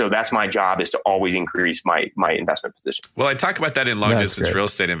 So that's my job, is to always increase my investment position. Well, I talk about that in long distance real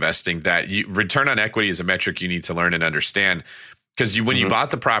estate investing, that return on equity is a metric you need to learn and understand. Because when you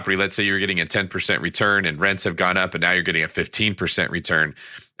bought the property, let's say you were getting a 10% return and rents have gone up and now you're getting a 15% return.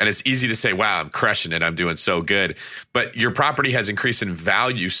 And it's easy to say, wow, I'm crushing it, I'm doing so good. But your property has increased in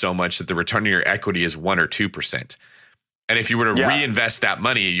value so much that the return on your equity is 1 or 2%. And if you were to reinvest that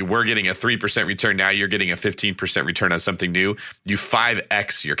money, you were getting a 3% return. Now you're getting a 15% return on something new. You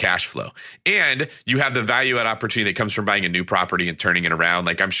 5x your cash flow. And you have the value add opportunity that comes from buying a new property and turning it around.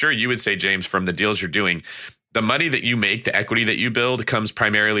 Like I'm sure you would say, James, from the deals you're doing, the money that you make, the equity that you build, comes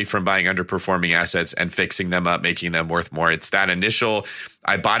primarily from buying underperforming assets and fixing them up, making them worth more. It's that initial,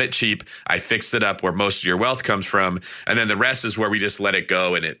 I bought it cheap, I fixed it up, where most of your wealth comes from. And then the rest is where we just let it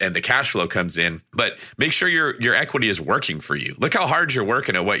go and the cash flow comes in. But make sure your equity is working for you. Look how hard you're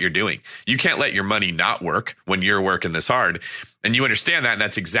working at what you're doing. You can't let your money not work when you're working this hard. And you understand that, and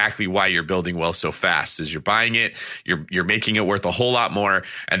that's exactly why you're building wealth so fast. Is you're buying it, you're making it worth a whole lot more,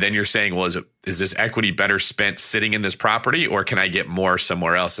 and then you're saying, well, is this equity better spent sitting in this property, or can I get more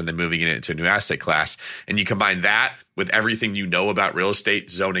somewhere else, and then moving it into a new asset class? And you combine that with everything you know about real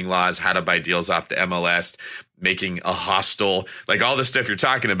estate, zoning laws, how to buy deals off the MLS, making a hostel, like all the stuff you're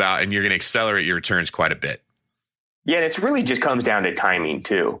talking about, and you're going to accelerate your returns quite a bit. Yeah, and it's really just comes down to timing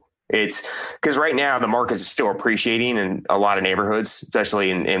too. It's because right now the market is still appreciating in a lot of neighborhoods,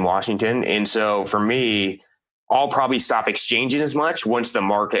 especially in Washington. And so for me, I'll probably stop exchanging as much once the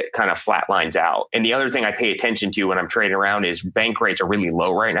market kind of flatlines out. And the other thing I pay attention to when I'm trading around is bank rates are really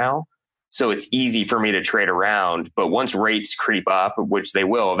low right now. So it's easy for me to trade around. But once rates creep up, which they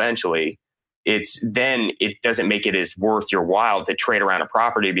will eventually, it doesn't make it as worth your while to trade around a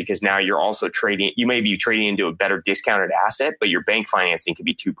property, because now you're also you may be trading into a better discounted asset, but your bank financing could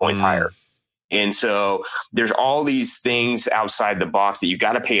be 2 points higher. And so there's all these things outside the box that you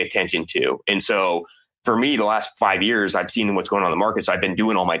got to pay attention to. And so for me, the last 5 years, I've seen what's going on in the market. So I've been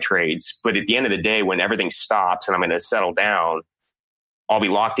doing all my trades. But at the end of the day, when everything stops and I'm going to settle down, I'll be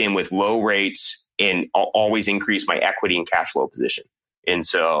locked in with low rates, and I'll always increase my equity and cash flow position. And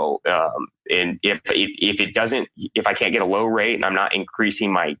so, and if I can't get a low rate and I'm not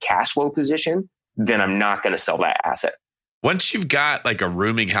increasing my cash flow position, then I'm not going to sell that asset. Once you've got like a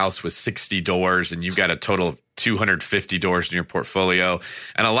rooming house with 60 doors and you've got a total of 250 doors in your portfolio,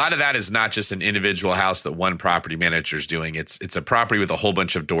 and a lot of that is not just an individual house that one property manager is doing. It's a property with a whole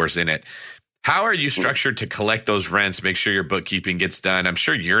bunch of doors in it. How are you structured to collect those rents, make sure your bookkeeping gets done? I'm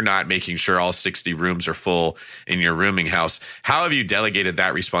sure you're not making sure all 60 rooms are full in your rooming house. How have you delegated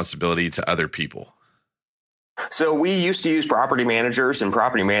that responsibility to other people? So we used to use property managers, and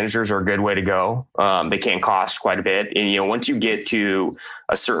property managers are a good way to go. They can cost quite a bit. And, once you get to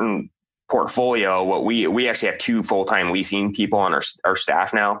a certain portfolio, we actually have 2 full-time leasing people on our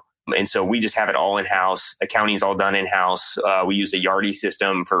staff now. And so we just have it all in-house. Accounting's all done in-house. We use the Yardi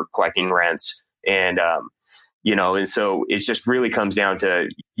system for collecting rents. And, and so it just really comes down to,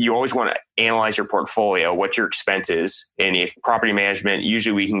 you always want to analyze your portfolio, what your expense is. And if property management,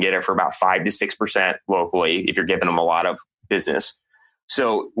 usually we can get it for about 5 to 6% locally if you're giving them a lot of business.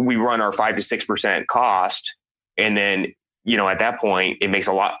 So we run our 5 to 6% cost. And then, at that point, it makes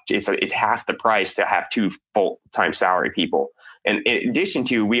it's half the price to have 2 full-time salary people. And in addition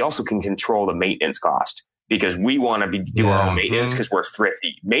to, we also can control the maintenance cost, because we want to do our own maintenance because we're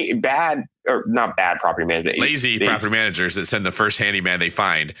thrifty. Not bad property management. Lazy property managers that send the first handyman they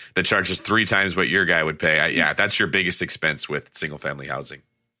find that charges 3 times what your guy would pay. That's your biggest expense with single family housing.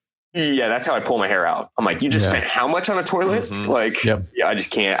 Yeah, that's how I pull my hair out. I'm like, you just spent how much on a toilet? I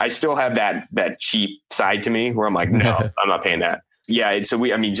just can't. I still have that cheap side to me where I'm like, no, I'm not paying that. Yeah. And so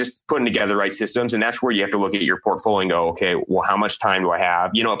just putting together the right systems. And that's where you have to look at your portfolio and go, okay, well, how much time do I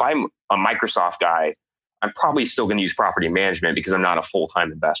have? If I'm a Microsoft guy, I'm probably still going to use property management because I'm not a full-time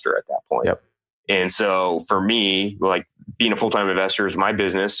investor at that point. Yep. And so for me, like, being a full-time investor is my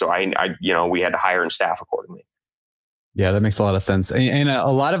business. So we had to hire and staff accordingly. Yeah, that makes a lot of sense. And a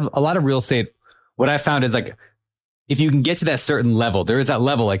lot of real estate, what I found is, like, if you can get to that certain level, there is that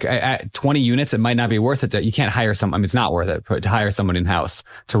level, like at 20 units, it might not be worth it. You can't hire someone. I mean, it's not worth it to hire someone in-house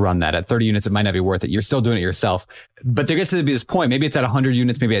to run that. At 30 units, it might not be worth it. You're still doing it yourself. But there gets to be this point, maybe it's at 100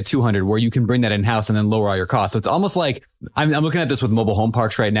 units, maybe at 200, where you can bring that in-house and then lower all your costs. So it's almost like, I'm looking at this with mobile home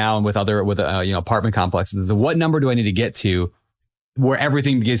parks right now and with other, apartment complexes. So what number do I need to get to where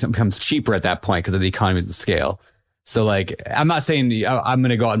everything becomes cheaper at that point because of the economies of scale? So like, I'm not saying I'm going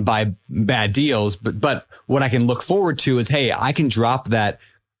to go out and buy bad deals, but what I can look forward to is, hey, I can drop that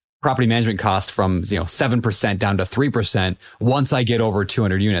property management cost from 7% down to 3% once I get over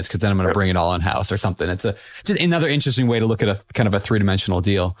 200 units, because then I'm going to bring it all in house or something. It's just another interesting way to look at a kind of a 3-dimensional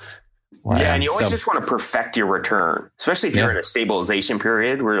deal. Yeah, and you always just want to perfect your return, especially if you're in a stabilization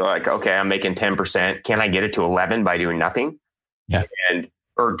period where you're like, okay, I'm making 10%. Can I get it to 11 by doing nothing? Yeah,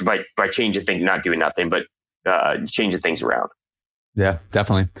 or by changing things, not doing nothing, but changing things around. Yeah,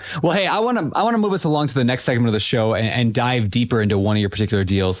 definitely. Well, hey, I want to move us along to the next segment of the show and dive deeper into one of your particular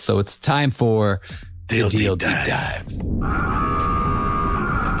deals. So it's time for Deal Deep Dive.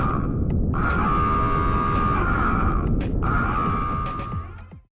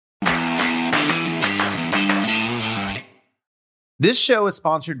 This show is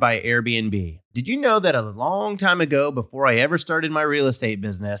sponsored by Airbnb. Did you know that a long time ago, before I ever started my real estate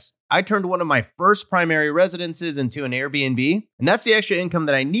business, I turned one of my first primary residences into an Airbnb? And that's the extra income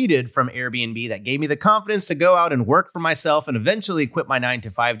that I needed from Airbnb that gave me the confidence to go out and work for myself and eventually quit my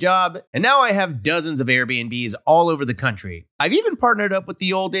 9-to-5 job. And now I have dozens of Airbnbs all over the country. I've even partnered up with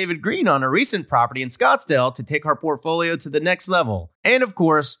the old David Green on a recent property in Scottsdale to take our portfolio to the next level. And of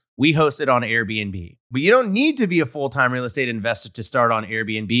course, we host it on Airbnb. But you don't need to be a full-time real estate investor to start on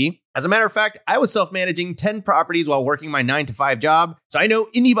Airbnb. As a matter of fact, I was self-managing 10 properties while working my 9-to-5 job, so I know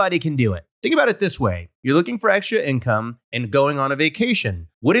anybody can do it. Think about it this way. You're looking for extra income and going on a vacation.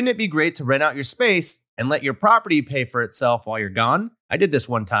 Wouldn't it be great to rent out your space and let your property pay for itself while you're gone? I did this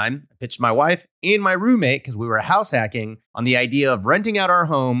one time. I pitched my wife and my roommate, because we were house hacking, on the idea of renting out our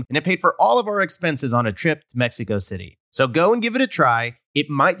home, and it paid for all of our expenses on a trip to Mexico City. So go and give it a try. It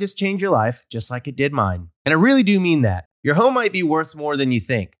might just change your life, just like it did mine. And I really do mean that. Your home might be worth more than you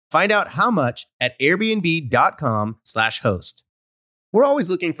think. Find out how much at airbnb.com/host. We're always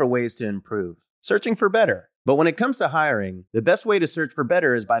looking for ways to improve, searching for better. But when it comes to hiring, the best way to search for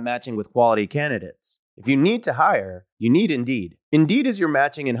better is by matching with quality candidates. If you need to hire, you need Indeed. Indeed is your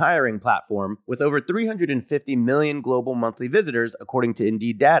matching and hiring platform with over 350 million global monthly visitors, according to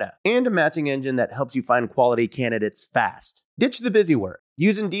Indeed data, and a matching engine that helps you find quality candidates fast. Ditch the busy work.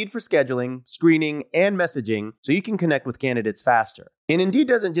 Use Indeed for scheduling, screening, and messaging so you can connect with candidates faster. And Indeed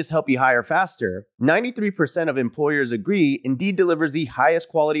doesn't just help you hire faster. 93% of employers agree Indeed delivers the highest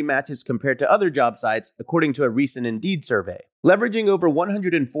quality matches compared to other job sites, according to a recent Indeed survey. Leveraging over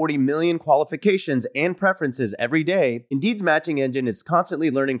 140 million qualifications and preferences every day, Indeed's matching engine is constantly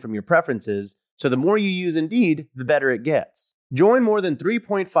learning from your preferences, so the more you use Indeed, the better it gets. Join more than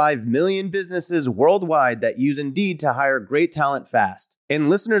 3.5 million businesses worldwide that use Indeed to hire great talent fast. And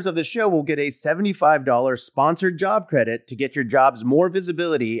listeners of the show will get a $75 sponsored job credit to get your jobs more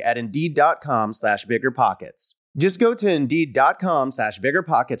visibility at Indeed.com/biggerpockets. Just go to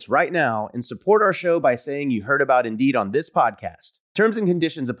Indeed.com/biggerpockets right now and support our show by saying you heard about Indeed on this podcast. Terms and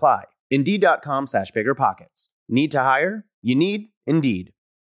conditions apply. Indeed.com/biggerpockets. Need to hire? You need Indeed.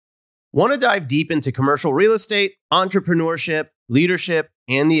 Want to dive deep into commercial real estate, entrepreneurship, leadership,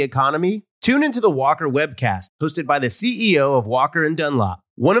 and the economy? Tune into the Walker Webcast, hosted by the CEO of Walker & Dunlop,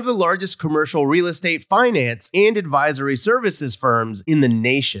 one of the largest commercial real estate finance and advisory services firms in the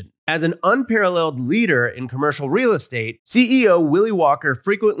nation. As an unparalleled leader in commercial real estate, CEO Willie Walker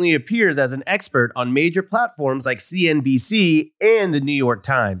frequently appears as an expert on major platforms like CNBC and the New York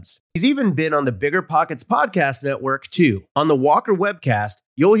Times. He's even been on the Bigger Pockets podcast network too. On the Walker Webcast,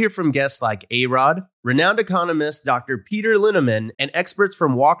 you'll hear from guests like A-Rod, renowned economist Dr. Peter Linneman, and experts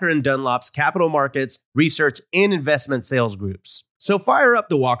from Walker & Dunlop's capital markets, research, and investment sales groups. So fire up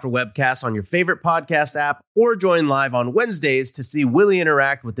the Walker Webcast on your favorite podcast app or join live on Wednesdays to see Willie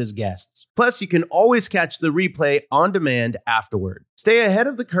interact with his guests. Plus, you can always catch the replay on demand afterward. Stay ahead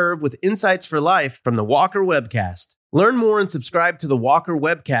of the curve with insights for life from the Walker Webcast. Learn more and subscribe to the Walker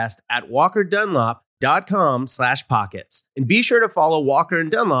Webcast at walkerdunlop.com/pockets. And be sure to follow Walker &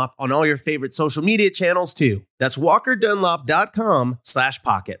 Dunlop on all your favorite social media channels too. That's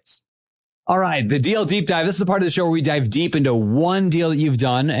walkerdunlop.com/pockets. All right, the Deal Deep Dive. This is the part of the show where we dive deep into one deal that you've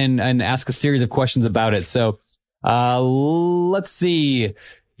done and ask a series of questions about it. So let's see.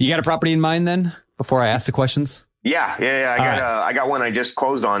 You got a property in mind then before I ask the questions? Yeah. I got one I just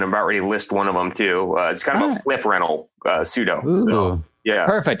closed on. I'm about ready to list one of them too. It's kind of a flip rental pseudo. Ooh, so. Yeah.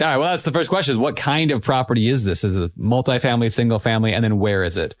 Perfect. All right. Well, that's the first question is what kind of property is this? Is it multifamily, single family? And then where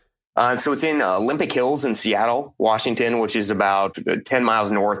is it? So it's in Olympic Hills in Seattle, Washington, which is about 10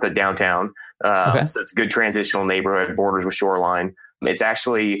 miles north of downtown. Okay. So it's a good transitional neighborhood, borders with Shoreline. It's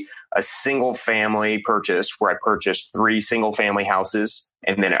actually a single family purchase where I purchased 3 single family houses.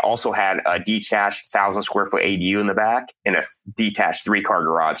 And then it also had a detached 1,000 square foot ADU in the back and a detached 3-car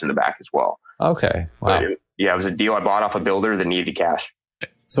garage in the back as well. Okay. Wow. It was a deal I bought off a builder that needed cash.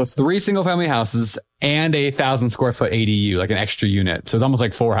 So 3 single family houses and a 1,000 square foot ADU, like an extra unit. So it's almost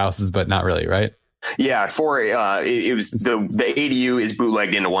like 4 houses, but not really, right? Yeah, it was the ADU is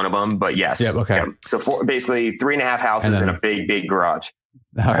bootlegged into one of them, but yes. Yep, okay. Yeah. So basically 3.5 houses and a big garage.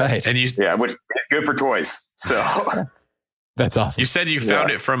 All right. And which is good for toys. So that's awesome. You said you found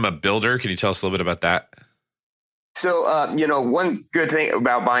it from a builder. Can you tell us a little bit about that? So, one good thing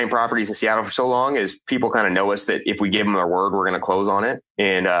about buying properties in Seattle for so long is people kind of know us that if we give them their word, we're going to close on it.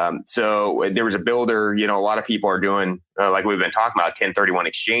 And so there was a builder, a lot of people are doing, like we've been talking about, 1031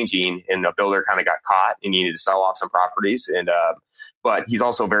 exchanging, and the builder kind of got caught and needed to sell off some properties. And but he's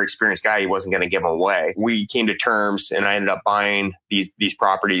also a very experienced guy. He wasn't going to give them away. We came to terms and I ended up buying these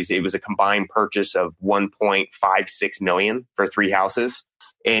properties. It was a combined purchase of $1.56 million for 3 houses.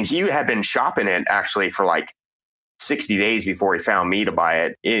 And he had been shopping it actually for like 60 days before he found me to buy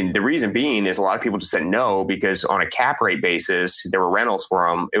it. And the reason being is a lot of people just said no, because on a cap rate basis, there were rentals for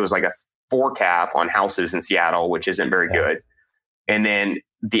them. It was like a 4 cap on houses in Seattle, which isn't very good. And then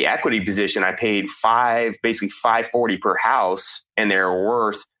the equity position, I paid basically $540 per house, and they're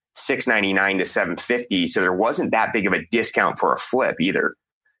worth $699 to $750. So there wasn't that big of a discount for a flip either.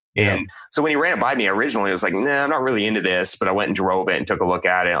 And so when he ran it by me originally, I was like, nah, I'm not really into this, but I went and drove it and took a look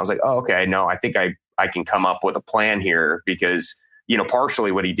at it. I was like, oh, okay, no, I think I can come up with a plan here because,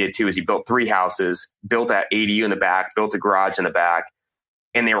 partially what he did too is he built 3 houses, built that ADU in the back, built a garage in the back,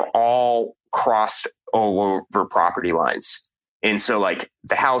 and they were all crossed all over property lines. And so like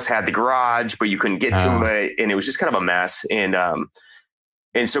the house had the garage, but you couldn't get to it. And it was just kind of a mess. And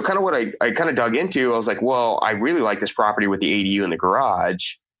so kind of what I kind of dug into, I was like, well, I really like this property with the ADU in the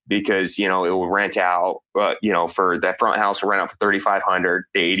garage because, it will rent out, for that front house will rent out for $3,500.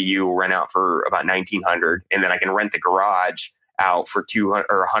 The ADU will rent out for about $1,900. And then I can rent the garage out for $200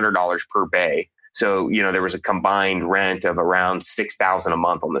 or $100 per bay. So, there was a combined rent of around $6,000 a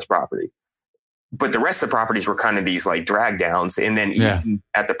month on this property. But the rest of the properties were kind of these like drag downs. And then even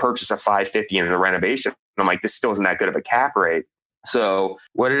at the purchase of $550 and the renovation, I'm like, this still isn't that good of a cap rate. So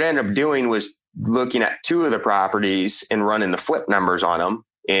what it ended up doing was looking at 2 of the properties and running the flip numbers on them.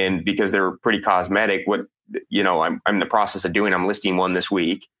 And because they're pretty cosmetic, what, I'm in the process of doing, I'm listing one this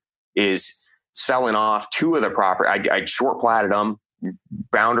week, is selling off 2 of the property. I short platted them,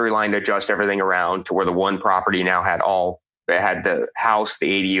 boundary line to adjust everything around to where the one property now had the house, the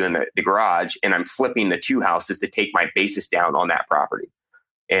ADU, and the garage. And I'm flipping the 2 houses to take my basis down on that property.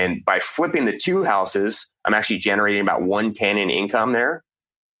 And by flipping the 2 houses, I'm actually generating about $110 in income there,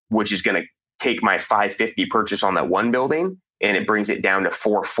 which is going to take my $550 purchase on that one building, and it brings it down to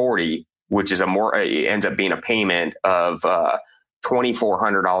 $440, which is it ends up being a payment of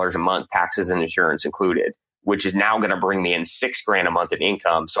 $2,400 a month, taxes and insurance included, which is now going to bring me in $6,000 a month in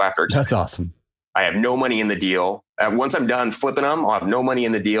income. So that's awesome. I have no money in the deal. Once I'm done flipping them, I'll have no money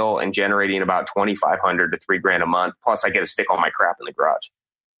in the deal and generating about $2,500 to $3,000 a month. Plus, I get to stick all my crap in the garage.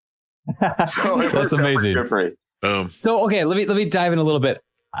 So that's amazing. Boom. So okay, let me dive in a little bit.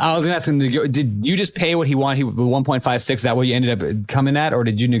 I was going to ask him, did you just pay what he wanted? 1.56. Is that what you ended up coming at, or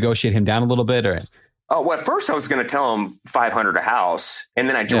did you negotiate him down a little bit? Or well, at first I was going to tell him $500 a house, and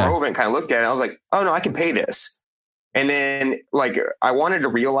then I drove it and kind of looked at it. I was like, oh no, I can pay this. And then like I wanted to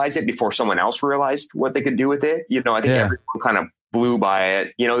realize it before someone else realized what they could do with it. I think everyone kind of blew by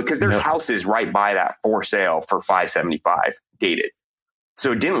it. Because there's houses right by that for sale for $575 dated.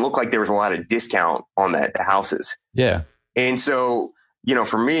 So it didn't look like there was a lot of discount on the houses. Yeah. And so,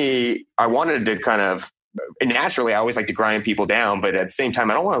 for me, I wanted to kind of, naturally, I always like to grind people down, but at the sime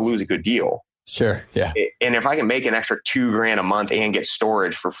I don't want to lose a good deal. Sure. Yeah. And if I can make an extra $2,000 a month and get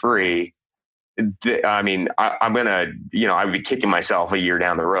storage for free, I'm going to, I would be kicking myself a year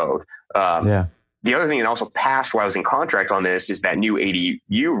down the road. The other thing that also passed while I was in contract on this is that new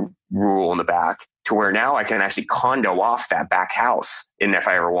ADU rule in the back, to where now I can actually condo off that back house if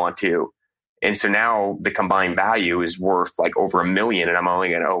I ever want to. And so now the combined value is worth like over $1 million, and I'm only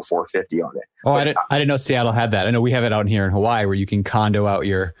going to owe $450 on it. Oh, I didn't know Seattle had that. I know we have it out here in Hawaii where you can condo out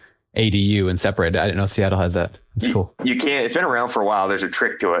your ADU and separate it. I didn't know Seattle has that. That's cool. You can't. It's been around for a while. There's a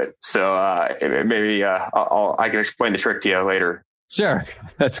trick to it. So maybe I can explain the trick to you later. Sure.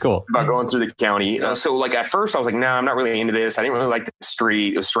 That's cool. About going through the county. So like at first I was like, no, I'm not really into this. I didn't really like the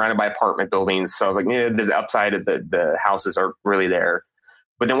street. It was surrounded by apartment buildings. So I was like, yeah, the upside of the houses aren't really there.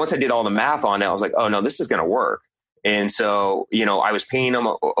 But then once I did all the math on it, I was like, oh no, this is going to work. And so, I was paying them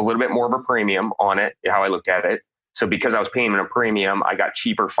a little bit more of a premium on it, how I looked at it. So because I was paying him a premium, I got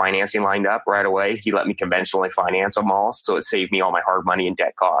cheaper financing lined up right away. He let me conventionally finance them all. So it saved me all my hard money and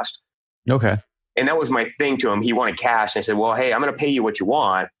debt cost. Okay. And that was my thing to him. He wanted cash. And I said, well, hey, I'm going to pay you what you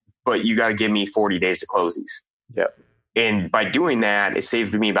want, but you got to give me 40 days to close these. Yep. And by doing that, it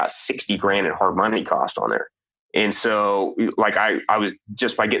saved me about 60 grand in hard money cost on there. And so like I was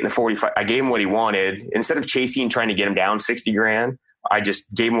just by getting the 45, I gave him what he wanted. Instead of chasing, trying to get him down 60 grand, I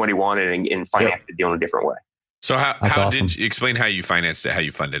just gave him what he wanted and financed the deal in a different way. So how awesome. did you explain how you financed it, how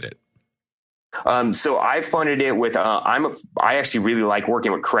you funded it? So I funded it with, I actually really like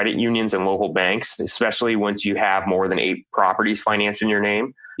working with credit unions and local banks, especially once you have more than 8 properties financed in your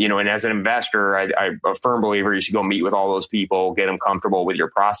name. And as an investor, I'm a firm believer you should go meet with all those people, get them comfortable with your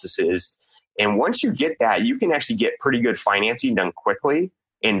processes. And once you get that, you can actually get pretty good financing done quickly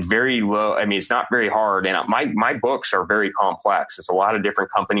and very low. I mean, it's not very hard. And my books are very complex. It's a lot of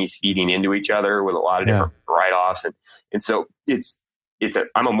different companies feeding into each other with a lot of different write-offs. And so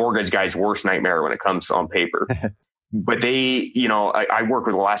I'm a mortgage guy's worst nightmare when it comes on paper. But they, I work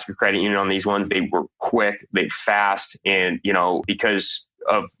with Alaska Credit Union on these ones. They were quick, they fast. And, because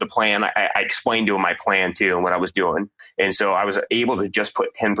of the plan, I explained to them my plan too and what I was doing. And so I was able to just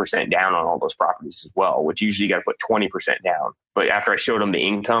put 10% down on all those properties as well, which usually you got to put 20% down. But after I showed them the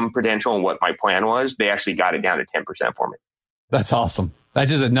income potential and what my plan was, they actually got it down to 10% for me. That's awesome.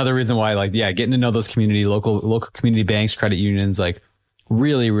 That's just another reason why, getting to know those local community banks, credit unions,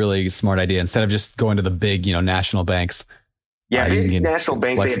 really, really smart idea. Instead of just going to the big, national banks. Yeah, big national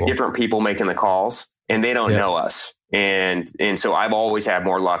banks, flexible. They have different people making the calls and they don't know us. And so I've always had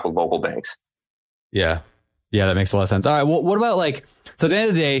more luck with local banks. Yeah. Yeah, that makes a lot of sense. All right. Well, what about so at the end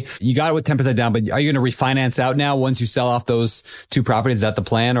of the day, you got it with 10% down, but are you going to refinance out now once you sell off those 2 properties? Is that the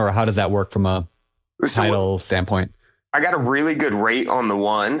plan, or how does that work from a title standpoint? I got a really good rate on the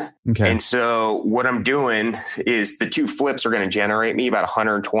one. Okay. And so what I'm doing is the 2 flips are going to generate me about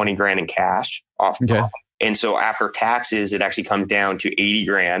 120 grand in cash off. Okay. And so after taxes, it actually comes down to 80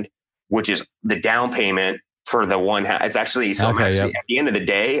 grand, which is the down payment for the one house. It's actually, at the end of the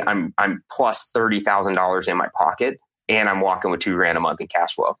day, I'm plus $30,000 in my pocket and I'm walking with $2,000 a month in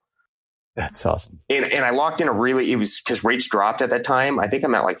cash flow. That's awesome. And I locked in it was because rates dropped at that time. I think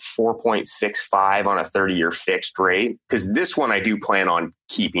I'm at 4.65 on a 30-year fixed rate. Because this one I do plan on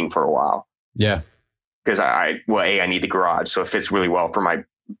keeping for a while. Yeah. Because I need the garage. So it fits really well for my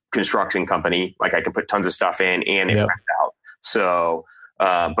construction company. I can put tons of stuff in and it rents out. So,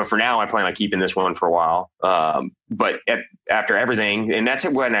 but for now I plan on keeping this one for a while. But after everything, and that's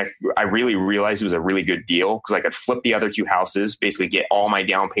when I really realized it was a really good deal because I could flip the other 2 houses, basically get all my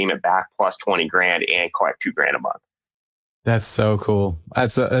down payment back plus 20 grand and collect $2,000 a month. That's so cool.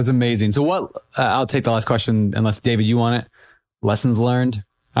 That's amazing. So what, I'll take the last question unless David, you want it. Lessons learned.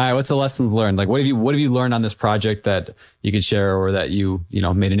 All right. What's the lessons learned? What have you learned on this project that you could share or that you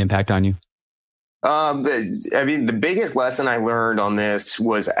made an impact on you? The biggest lesson I learned on this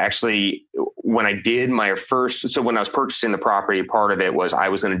was actually when I did my first, so when I was purchasing the property, part of it was I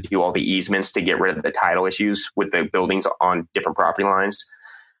was going to do all the easements to get rid of the title issues with the buildings on different property lines.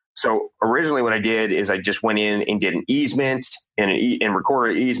 So originally what I did is I just went in and did an easement and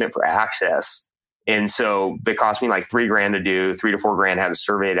recorded an easement for access. And so it cost me $3,000 to do, $3,000 to $4,000, had to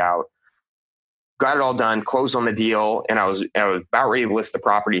survey it out. Got it all done, closed on the deal. And I was about ready to list the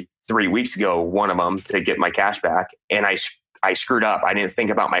property 3 weeks ago, one of them, to get my cash back. And I screwed up. I didn't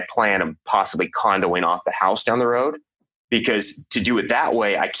think about my plan of possibly condoing off the house down the road, because to do it that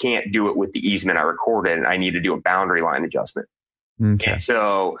way, I can't do it with the easement I recorded, and I need to do a boundary line adjustment. Okay. And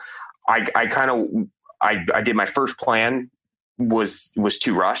so I did my first plan was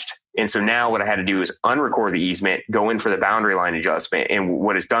too rushed. And so now what I had to do is unrecord the easement, go in for the boundary line adjustment. And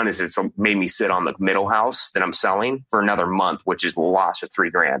what it's done is it's made me sit on the middle house that I'm selling for another month, which is a loss of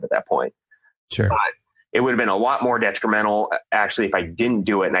 $3,000 at that point. Sure. But it would have been a lot more detrimental actually if I didn't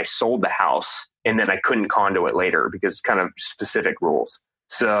do it and I sold the house and then I couldn't condo it later because it's kind of specific rules.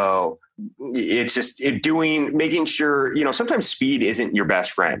 So it's just making sure, sometimes speed isn't your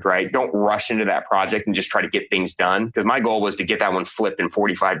best friend, right? Don't rush into that project and just try to get things done. Because my goal was to get that one flipped in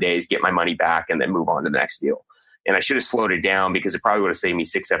 45 days, get my money back, and then move on to the next deal. And I should have slowed it down because it probably would have saved me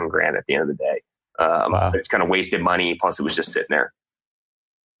 $6,000-7,000 at the end of the day. Wow. It's kind of wasted money. Plus it was just sitting there.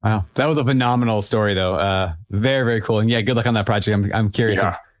 Wow. That was a phenomenal story though. Very, very cool. And yeah, good luck on that project. I'm curious.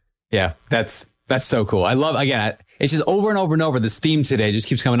 Yeah. That's so cool. I love, again, it's just over and over and over. This theme today just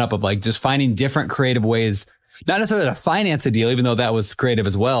keeps coming up of like just finding different creative ways, not necessarily to finance a deal, even though that was creative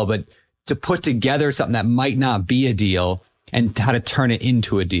as well, but to put together something that might not be a deal and how to turn it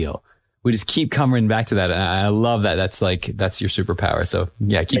into a deal. We just keep coming back to that. And I love that. That's your superpower. So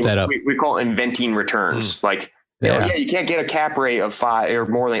yeah, keep that up. We call it inventing returns. Like, you can't get a cap rate of 5 or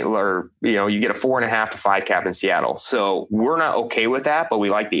more than, or, you get a 4.5 to 5 cap in Seattle. So we're not okay with that, but we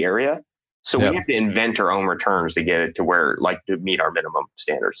like the area. So we have to invent our own returns to get it to where, like, to meet our minimum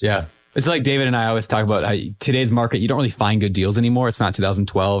standards. Yeah. It's like David and I always talk about how today's market, you don't really find good deals anymore. It's not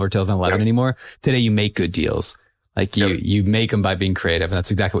 2012 or 2011 anymore. Today you make good deals. Like you make them by being creative, and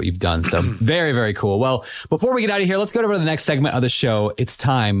that's exactly what you've done. So very, very cool. Well, before we get out of here, let's go over to the next segment of the show. It's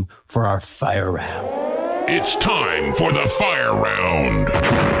time for our fire round. It's time for the fire round.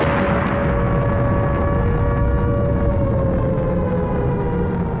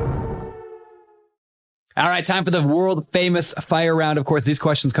 All right, time for the world famous fire round. Of course, these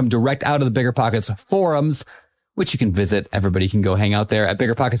questions come direct out of the Bigger Pockets forums, which you can visit. Everybody can go hang out there at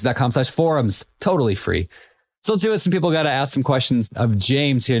biggerpockets.com/forums. Totally free. So let's see what some people got to ask some questions of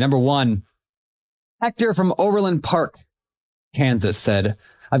James here. Number one, Hector from Overland Park, Kansas said,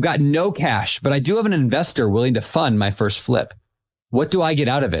 I've got no cash, but I do have an investor willing to fund my first flip. What do I get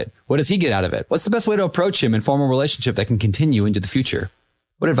out of it? What does he get out of it? What's the best way to approach him and form a relationship that can continue into the future?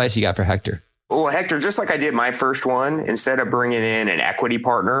 What advice you got for Hector? Well, Hector, just like I did my first one, instead of bringing in an equity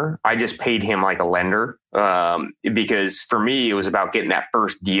partner, I just paid him like a lender because for me, it was about getting that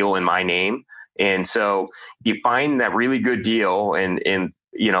first deal in my name. And so you find that really good deal and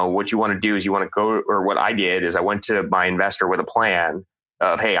what you want to do is you want to go, or what I did is I went to my investor with a plan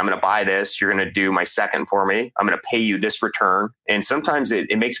of, hey, I'm going to buy this. You're going to do my second for me. I'm going to pay you this return. And sometimes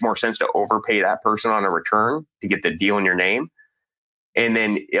it makes more sense to overpay that person on a return to get the deal in your name. And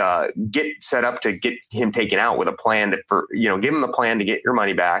then get set up to get him taken out with a plan give him the plan to get your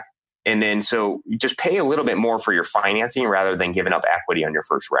money back. And then so you just pay a little bit more for your financing rather than giving up equity on your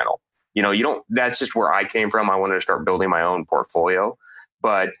first rental. That's just where I came from. I wanted to start building my own portfolio,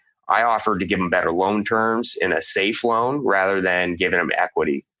 but I offered to give them better loan terms in a safe loan rather than giving them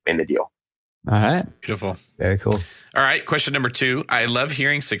equity in the deal. All right. Beautiful. Very cool. All right. Question number 2. I love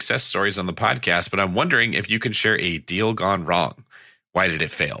hearing success stories on the podcast, but I'm wondering if you can share a deal gone wrong. Why did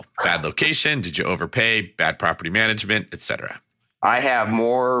it fail? Bad location? Did you overpay? Bad property management, etc.? I have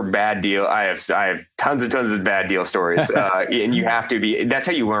more bad deal. I have tons and tons of bad deal stories. And you have to be, that's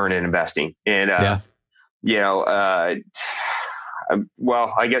how you learn in investing. And,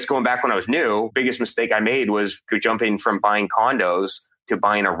 well, I guess going back when I was new, biggest mistake I made was jumping from buying condos to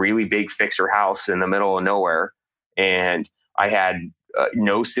buying a really big fixer house in the middle of nowhere. And I had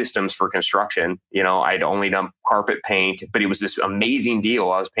no systems for construction. I'd only done carpet paint, but it was this amazing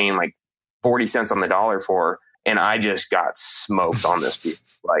deal. I was paying like 40 cents on the dollar for. And I just got smoked on this deal.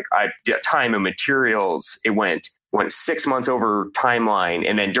 Like time and materials, it went 6 months over timeline.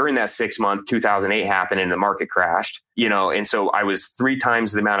 And then during that 6 month, 2008 happened and the market crashed, and so I was 3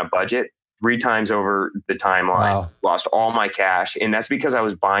 times the amount of budget, 3 times over the timeline, lost all my cash. And that's because I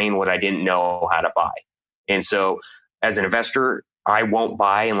was buying what I didn't know how to buy. And so as an investor, I won't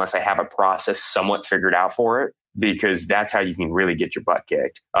buy unless I have a process somewhat figured out for it, because that's how you can really get your butt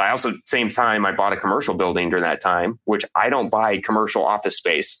kicked. I also, same time, I bought a commercial building during that time, which I don't buy commercial office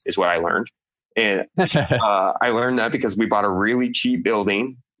space is what I learned. And I learned that because we bought a really cheap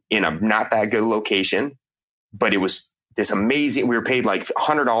building in a not that good location, but it was this amazing, we were paid like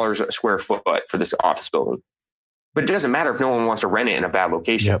 $100 a square foot for this office building, but it doesn't matter if no one wants to rent it in a bad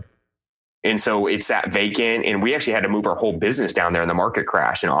location. Yep. And so it sat vacant, and we actually had to move our whole business down there in the market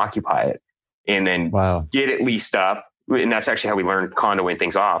crash and occupy it. And then get it leased up. And that's actually how we learned condoing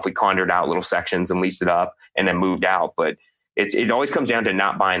things off. We condoed out little sections and leased it up and then moved out. But it always comes down to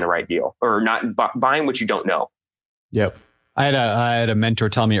not buying the right deal or not buying what you don't know. Yep. I had a mentor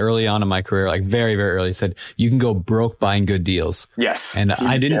tell me early on in my career, like very, very early, said, you can go broke buying good deals. Yes. And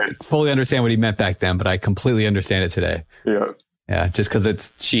I didn't fully understand what he meant back then, but I completely understand it today. Yeah. Yeah. Just because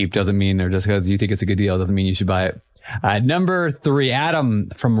it's cheap doesn't mean, or just because you think it's a good deal doesn't mean you should buy it. Number 3, Adam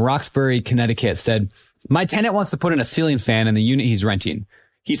from Roxbury, Connecticut said, my tenant wants to put in a ceiling fan in the unit he's renting.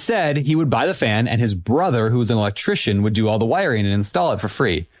 He said he would buy the fan and his brother, who is an electrician, would do all the wiring and install it for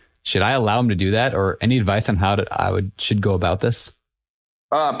free. Should I allow him to do that, or any advice on how should go about this?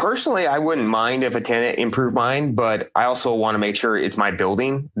 Personally, I wouldn't mind if a tenant improved mine, but I also want to make sure it's my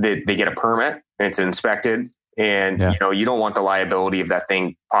building, that they get a permit and it's inspected. And, you don't want the liability of that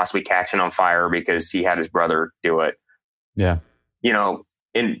thing possibly catching on fire because he had his brother do it. Yeah.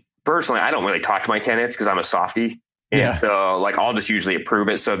 And personally, I don't really talk to my tenants because I'm a softie. And so I'll just usually approve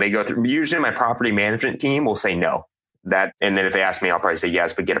it. So they go through, usually my property management team will say no. that. And then if they ask me, I'll probably say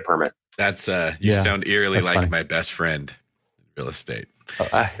yes, but get a permit. That's you sound eerily like my best friend in real estate.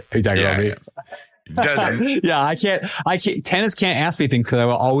 Are you talking about me? Yeah. Doesn't. Yeah, I can't. Tenants can't ask me things because I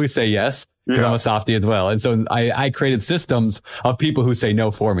will always say yes because I'm a softie as well. And so I created systems of people who say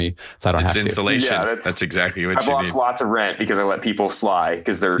no for me, so I don't have to. It's insulation. Yeah, that's exactly what I've lost lots of rent because I let people slide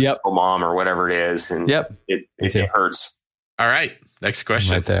because they're a mom or whatever it is, and it hurts. All right. Next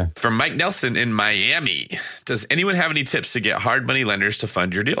question right there. From Mike Nelson in Miami. Does anyone have any tips to get hard money lenders to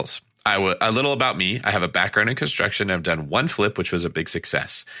fund your deals? A little about me. I have a background in construction. I've done one flip, which was a big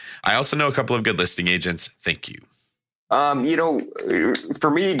success. I also know a couple of good listing agents. Thank you.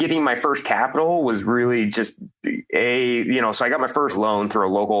 For me, getting my first capital was really just so I got my first loan through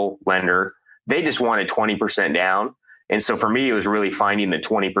a local lender. They just wanted 20% down. And so for me, it was really finding the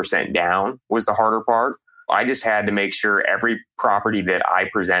 20% down was the harder part. I just had to make sure every property that I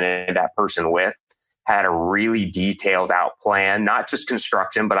presented that person with had a really detailed out plan, not just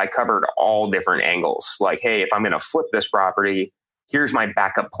construction, but I covered all different angles. Like, hey, if I'm going to flip this property, here's my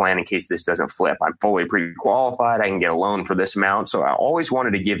backup plan in case this doesn't flip. I'm fully pre-qualified. I can get a loan for this amount. So I always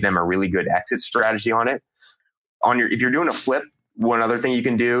wanted to give them a really good exit strategy on it. If you're doing a flip, one other thing you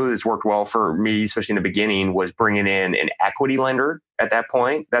can do that's worked well for me, especially in the beginning, was bringing in an equity lender at that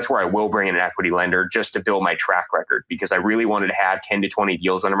point. That's where I will bring in an equity lender just to build my track record because I really wanted to have 10 to 20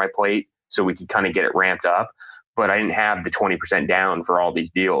 deals under my plate so we could kind of get it ramped up. But I didn't have the 20% down for all these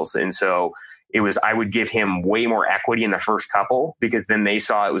deals. And so I would give him way more equity in the first couple because then they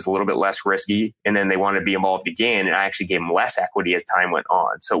saw it was a little bit less risky and then they wanted to be involved again. And I actually gave him less equity as time went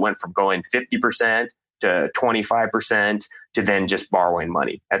on. So it went from going 50% to 25% to then just borrowing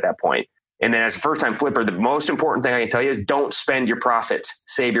money at that point. And then as a first-time flipper, the most important thing I can tell you is don't spend your profits.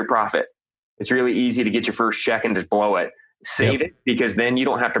 Save your profit. It's really easy to get your first check and just blow it. Save it because then you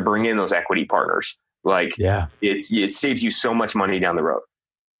don't have to bring in those equity partners. It saves you so much money down the road.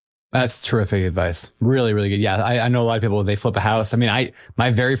 That's terrific advice. Really, really good. Yeah, I know a lot of people, they flip a house. I mean, my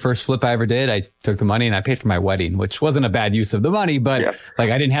very first flip I ever did, I took the money and I paid for my wedding, which wasn't a bad use of the money, but I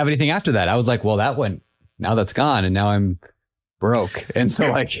didn't have anything after that. I was like, well, now that's gone and now I'm broke. And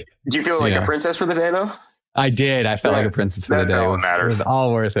so did you feel like a princess for the day though? I did. I felt like a princess for the day. It was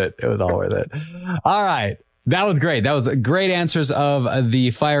all worth it. It was all worth it. All right. That was great. That was great answers of the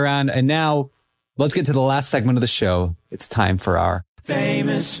fire round. And now let's get to the last segment of the show. It's time for our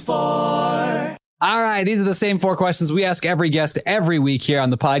Famous Four. All right. These are the same 4 questions we ask every guest every week here on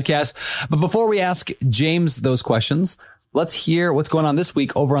the podcast. But before we ask James those questions, let's hear what's going on this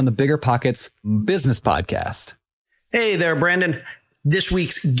week over on the Bigger Pockets Business Podcast. Hey there, Brandon. This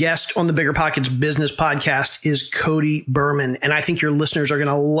week's guest on the Bigger Pockets Business Podcast is Cody Berman, and I think your listeners are going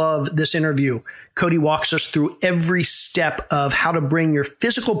to love this interview. Cody walks us through every step of how to bring your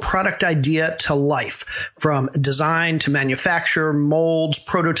physical product idea to life, from design to manufacture, molds,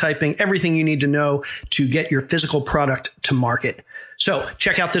 prototyping, everything you need to know to get your physical product to market. So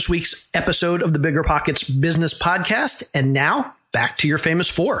check out this week's episode of the Bigger Pockets Business Podcast, and now back to your Famous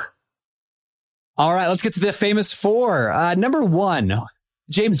Four. All right, let's get to the Famous Four. Number 1,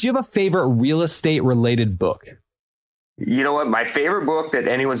 James, do you have a favorite real estate related book? You know what? My favorite book that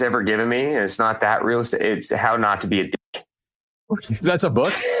anyone's ever given me, and it's not that real estate, it's How Not to Be a Dick. That's a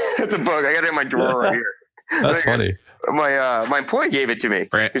book? That's a book. I got it in my drawer right here. That's funny. My employee gave it to me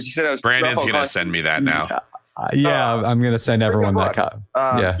because she said I was. Brandon's going to send me that now. I'm going to send everyone that copy.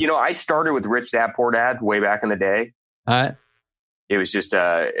 I started with Rich Dad Poor Dad way back in the day. It was just,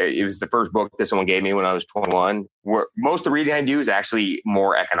 it was the first book that someone gave me when I was 21. Most of the reading I do is actually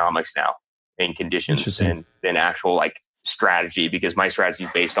more economics now and conditions than actual strategy, because my strategy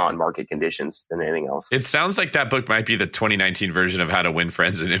is based on market conditions than anything else. It sounds like that book might be the 2019 version of How to Win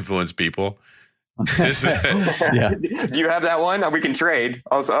Friends and Influence People. Yeah. Do you have that one? We can trade.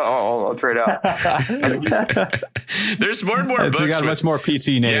 I'll trade out. There's more and more books. Got a much more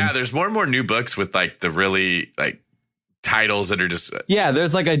PC name. Yeah, there's more and more new books with the really titles that are just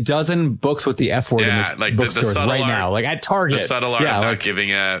there's a dozen books with the F word in the bookstores right now, at Target. The subtle art of not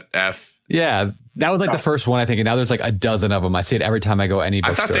giving a F. Yeah, that was the first one I think, and now there's a dozen of them. I see it every time I go any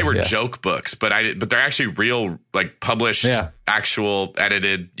bookstore. I thought they were joke books, but they're actually real, published, actual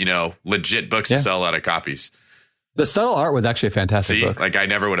edited, legit books to sell a lot of copies. The subtle art was actually a fantastic book. I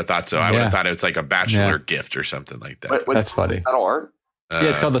never would have thought so. I would have thought it was a bachelor gift or something like that. That's funny. Subtle art.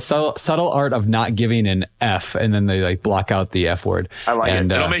 It's called the subtle art of not giving an F, and then they block out the F word. I like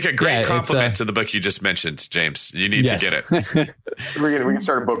it. It'll make a great compliment to the book you just mentioned, James. You need to get it. We can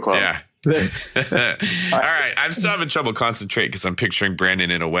start a book club. Yeah. All right. I'm still having trouble concentrating because I'm picturing Brandon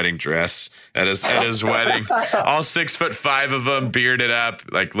in a wedding dress at his wedding. All 6'5" of them, bearded up,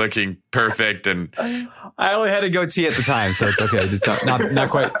 like looking perfect. And I only had a goatee at the time, so it's okay. It's not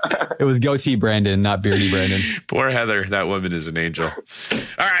quite. It was goatee Brandon, not beardy Brandon. Poor Heather. That woman is an angel. All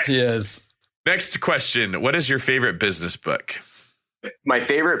right. She is. Next question. What is your favorite business book? My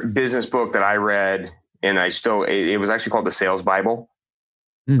favorite business book that I read, and it was actually called The Sales Bible.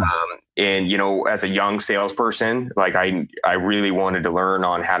 And, as a young salesperson, like I really wanted to learn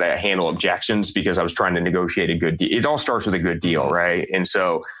on how to handle objections because I was trying to negotiate a good deal. It all starts with a good deal, right? And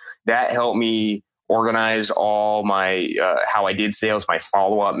so that helped me organize all my, how I did sales, my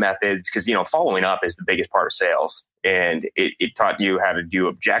follow-up methods, because, following up is the biggest part of sales. And it taught you how to do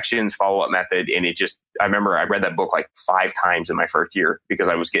objections, follow-up method. And I remember I read that book like 5 times in my first year because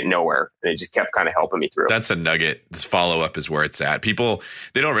I was getting nowhere. And it just kept kind of helping me through. That's a nugget. This follow-up is where it's at. People,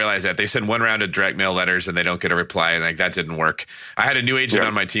 they don't realize that. They send one round of direct mail letters and they don't get a reply. And like, that didn't work. I had a new agent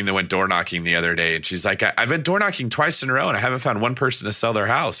on my team that went door knocking the other day. And she's like, I've been door knocking twice in a row and I haven't found one person to sell their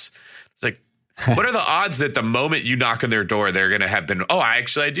house. It's like, what are the odds that the moment you knock on their door, they're going to have been, I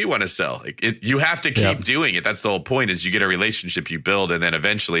do want to sell. You have to keep doing it. That's the whole point is you get a relationship you build and then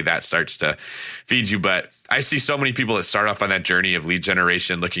eventually that starts to feed you. But I see so many people that start off on that journey of lead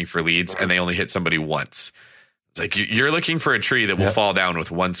generation, looking for leads, and they only hit somebody once. It's like you're looking for a tree that will fall down with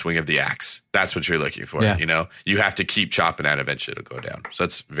one swing of the axe. That's what you're looking for. Yeah. You have to keep chopping at it. Eventually it'll go down. So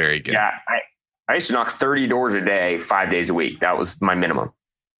that's very good. Yeah. I used to knock 30 doors a day, 5 days a week. That was my minimum.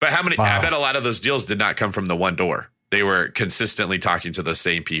 But how many? Wow. I bet a lot of those deals did not come from the one door. They were consistently talking to the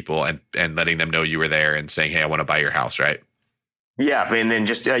same people and letting them know you were there and saying, "Hey, I want to buy your house," right? Yeah, and then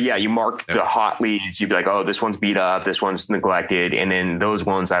just you mark the hot leads. You'd be like, "Oh, this one's beat up, this one's neglected," and then those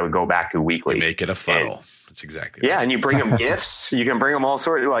ones I would go back to weekly. You make it a funnel. That's exactly. Yeah, and you bring them gifts. You can bring them all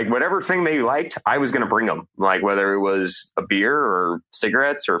sorts, like whatever thing they liked. I was going to bring them, like whether it was a beer or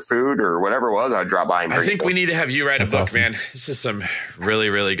cigarettes or food or whatever it was. I'd drop by and bring I think we need to have you write a book, awesome. Man. This is some really,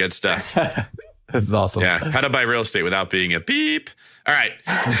 really good stuff. This is awesome. Yeah, how to buy real estate without being a beep. All right.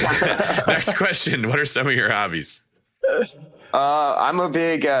 Next question. What are some of your hobbies? I'm a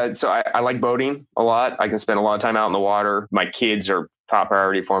big, so I like boating a lot. I can spend a lot of time out in the water. My kids are top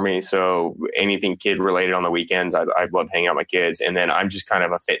priority for me. So anything kid related on the weekends, I love hanging out with my kids. And then I'm just kind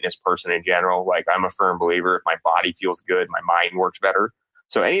of a fitness person in general. Like I'm a firm believer, if my body feels good, my mind works better.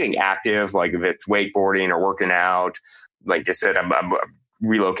 So anything active, like if it's wakeboarding or working out, like I said, I'm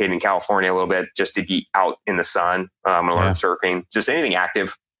relocating to California a little bit just to be out in the sun. I'm going to learn surfing, just anything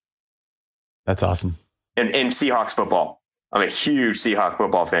active. That's awesome. And Seahawks football. I'm a huge Seahawks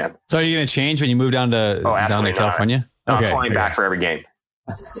football fan. So are you going to change when you move down to California? No, I'm flying back for every game.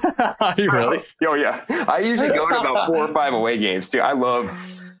 Are you really? Oh, yeah. I usually go to about 4 or 5 away games, too. I don't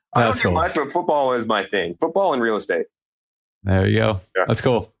do much, but football is my thing. Football and real estate. There you go. Yeah. That's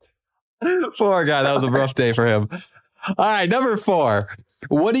cool. Poor guy. That was a rough day for him. All right. Number 4.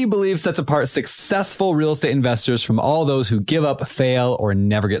 What do you believe sets apart successful real estate investors from all those who give up, fail, or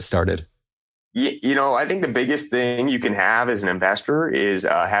never get started? I think the biggest thing you can have as an investor is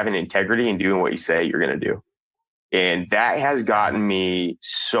having integrity and doing what you say you're going to do. And that has gotten me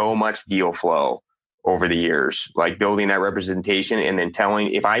so much deal flow over the years, like building that representation and then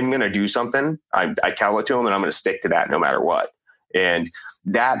telling, if I'm going to do something, I tell it to them and I'm going to stick to that no matter what. And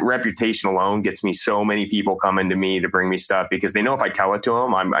that reputation alone gets me so many people coming to me to bring me stuff because they know if I tell it to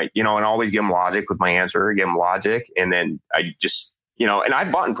them, and always give them logic with my answer, give them logic. And then I just, and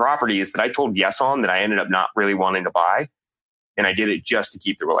I've bought in properties that I told yes on that I ended up not really wanting to buy. And I did it just to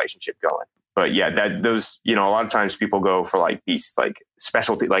keep the relationship going. But yeah, a lot of times people go for like these like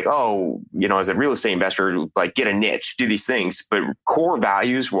specialty, like, as a real estate investor, like get a niche, do these things, but core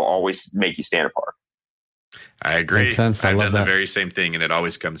values will always make you stand apart. I agree. Makes sense. I've done the very same thing and it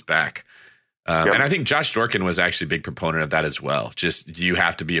always comes back. And I think Josh Dorkin was actually a big proponent of that as well. Just you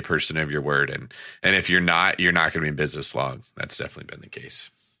have to be a person of your word. And if you're not going to be in business long. That's definitely been the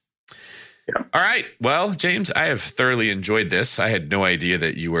case. Yeah. All right. Well, James, I have thoroughly enjoyed this. I had no idea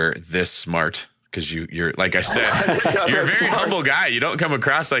that you were this smart because you're, like I said, you're a very humble guy. You don't come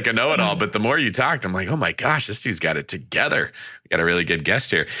across like a know-it-all, but the more you talked, I'm like, oh my gosh, this dude's got it together. We got a really good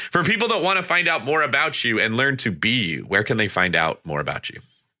guest here. For people that want to find out more about you and learn to be you, where can they find out more about you?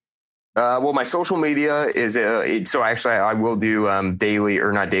 Well, my social media is so actually I will do daily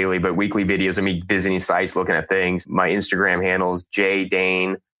or not daily, but weekly videos of me visiting sites, looking at things. My Instagram handle is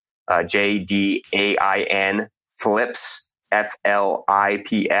JDain, JDAIN Flips,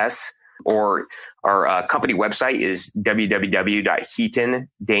 FLIPS, or our company website is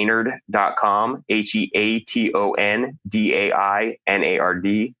www.heatondainard.com,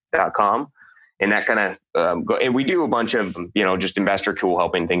 HEATONDAINARD, biggerpockets.com. And that kind of and we do a bunch of, just investor tool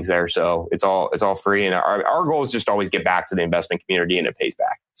helping things there. So it's all free. And our goal is just always get back to the investment community, and it pays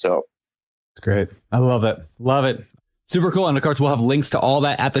back. So it's great. I love it. Love it. Super cool. And of course, we'll have links to all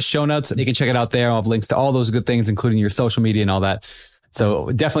that at the show notes. You can check it out there. I'll have links to all those good things, including your social media and all that. So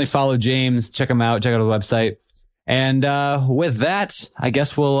definitely follow James, check him out, check out the website. And with that, I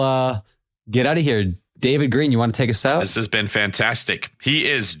guess we'll get out of here. David Greene, you want to take us out? This has been fantastic. He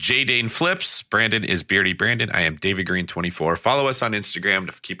is J Dane Flips. Brandon is Beardy Brandon. I am David Greene 24. Follow us on Instagram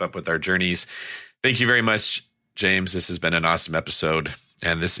to keep up with our journeys. Thank you very much, James. This has been an awesome episode.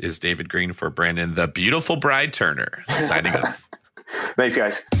 And this is David Greene for Brandon, the beautiful bride Turner, signing off. Thanks,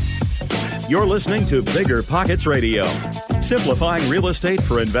 guys. You're listening to Bigger Pockets Radio, simplifying real estate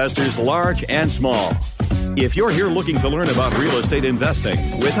for investors large and small. If you're here looking to learn about real estate investing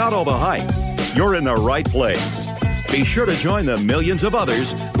without all the hype, you're in the right place. Be sure to join the millions of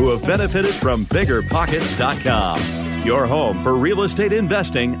others who have benefited from BiggerPockets.com, your home for real estate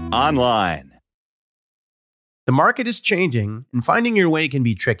investing online. The market is changing, and finding your way can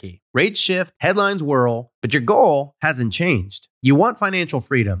be tricky. Rates shift, headlines whirl, but your goal hasn't changed. You want financial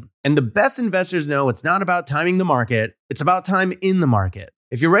freedom, and the best investors know it's not about timing the market, it's about time in the market.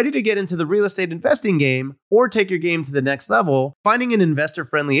 If you're ready to get into the real estate investing game or take your game to the next level, finding an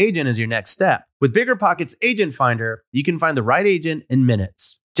investor-friendly agent is your next step. With BiggerPockets Agent Finder, you can find the right agent in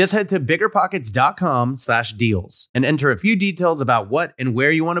minutes. Just head to biggerpockets.com/deals and enter a few details about what and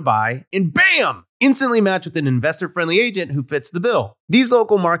where you want to buy, and bam! Instantly match with an investor-friendly agent who fits the bill. These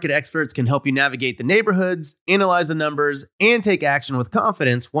local market experts can help you navigate the neighborhoods, analyze the numbers, and take action with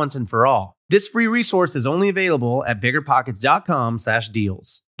confidence once and for all. This free resource is only available at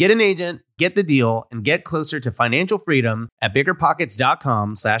biggerpockets.com/deals. Get an agent, get the deal, and get closer to financial freedom at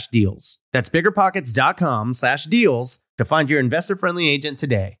biggerpockets.com/deals. That's biggerpockets.com/deals to find your investor-friendly agent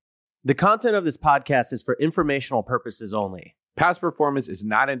today. The content of this podcast is for informational purposes only. Past performance is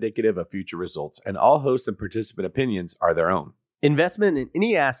not indicative of future results, and all hosts and participant opinions are their own. Investment in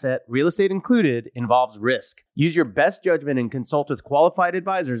any asset, real estate included, involves risk. Use your best judgment and consult with qualified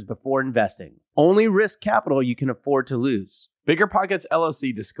advisors before investing. Only risk capital you can afford to lose. Bigger Pockets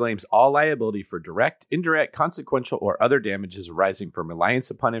LLC disclaims all liability for direct, indirect, consequential, or other damages arising from reliance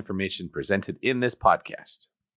upon information presented in this podcast.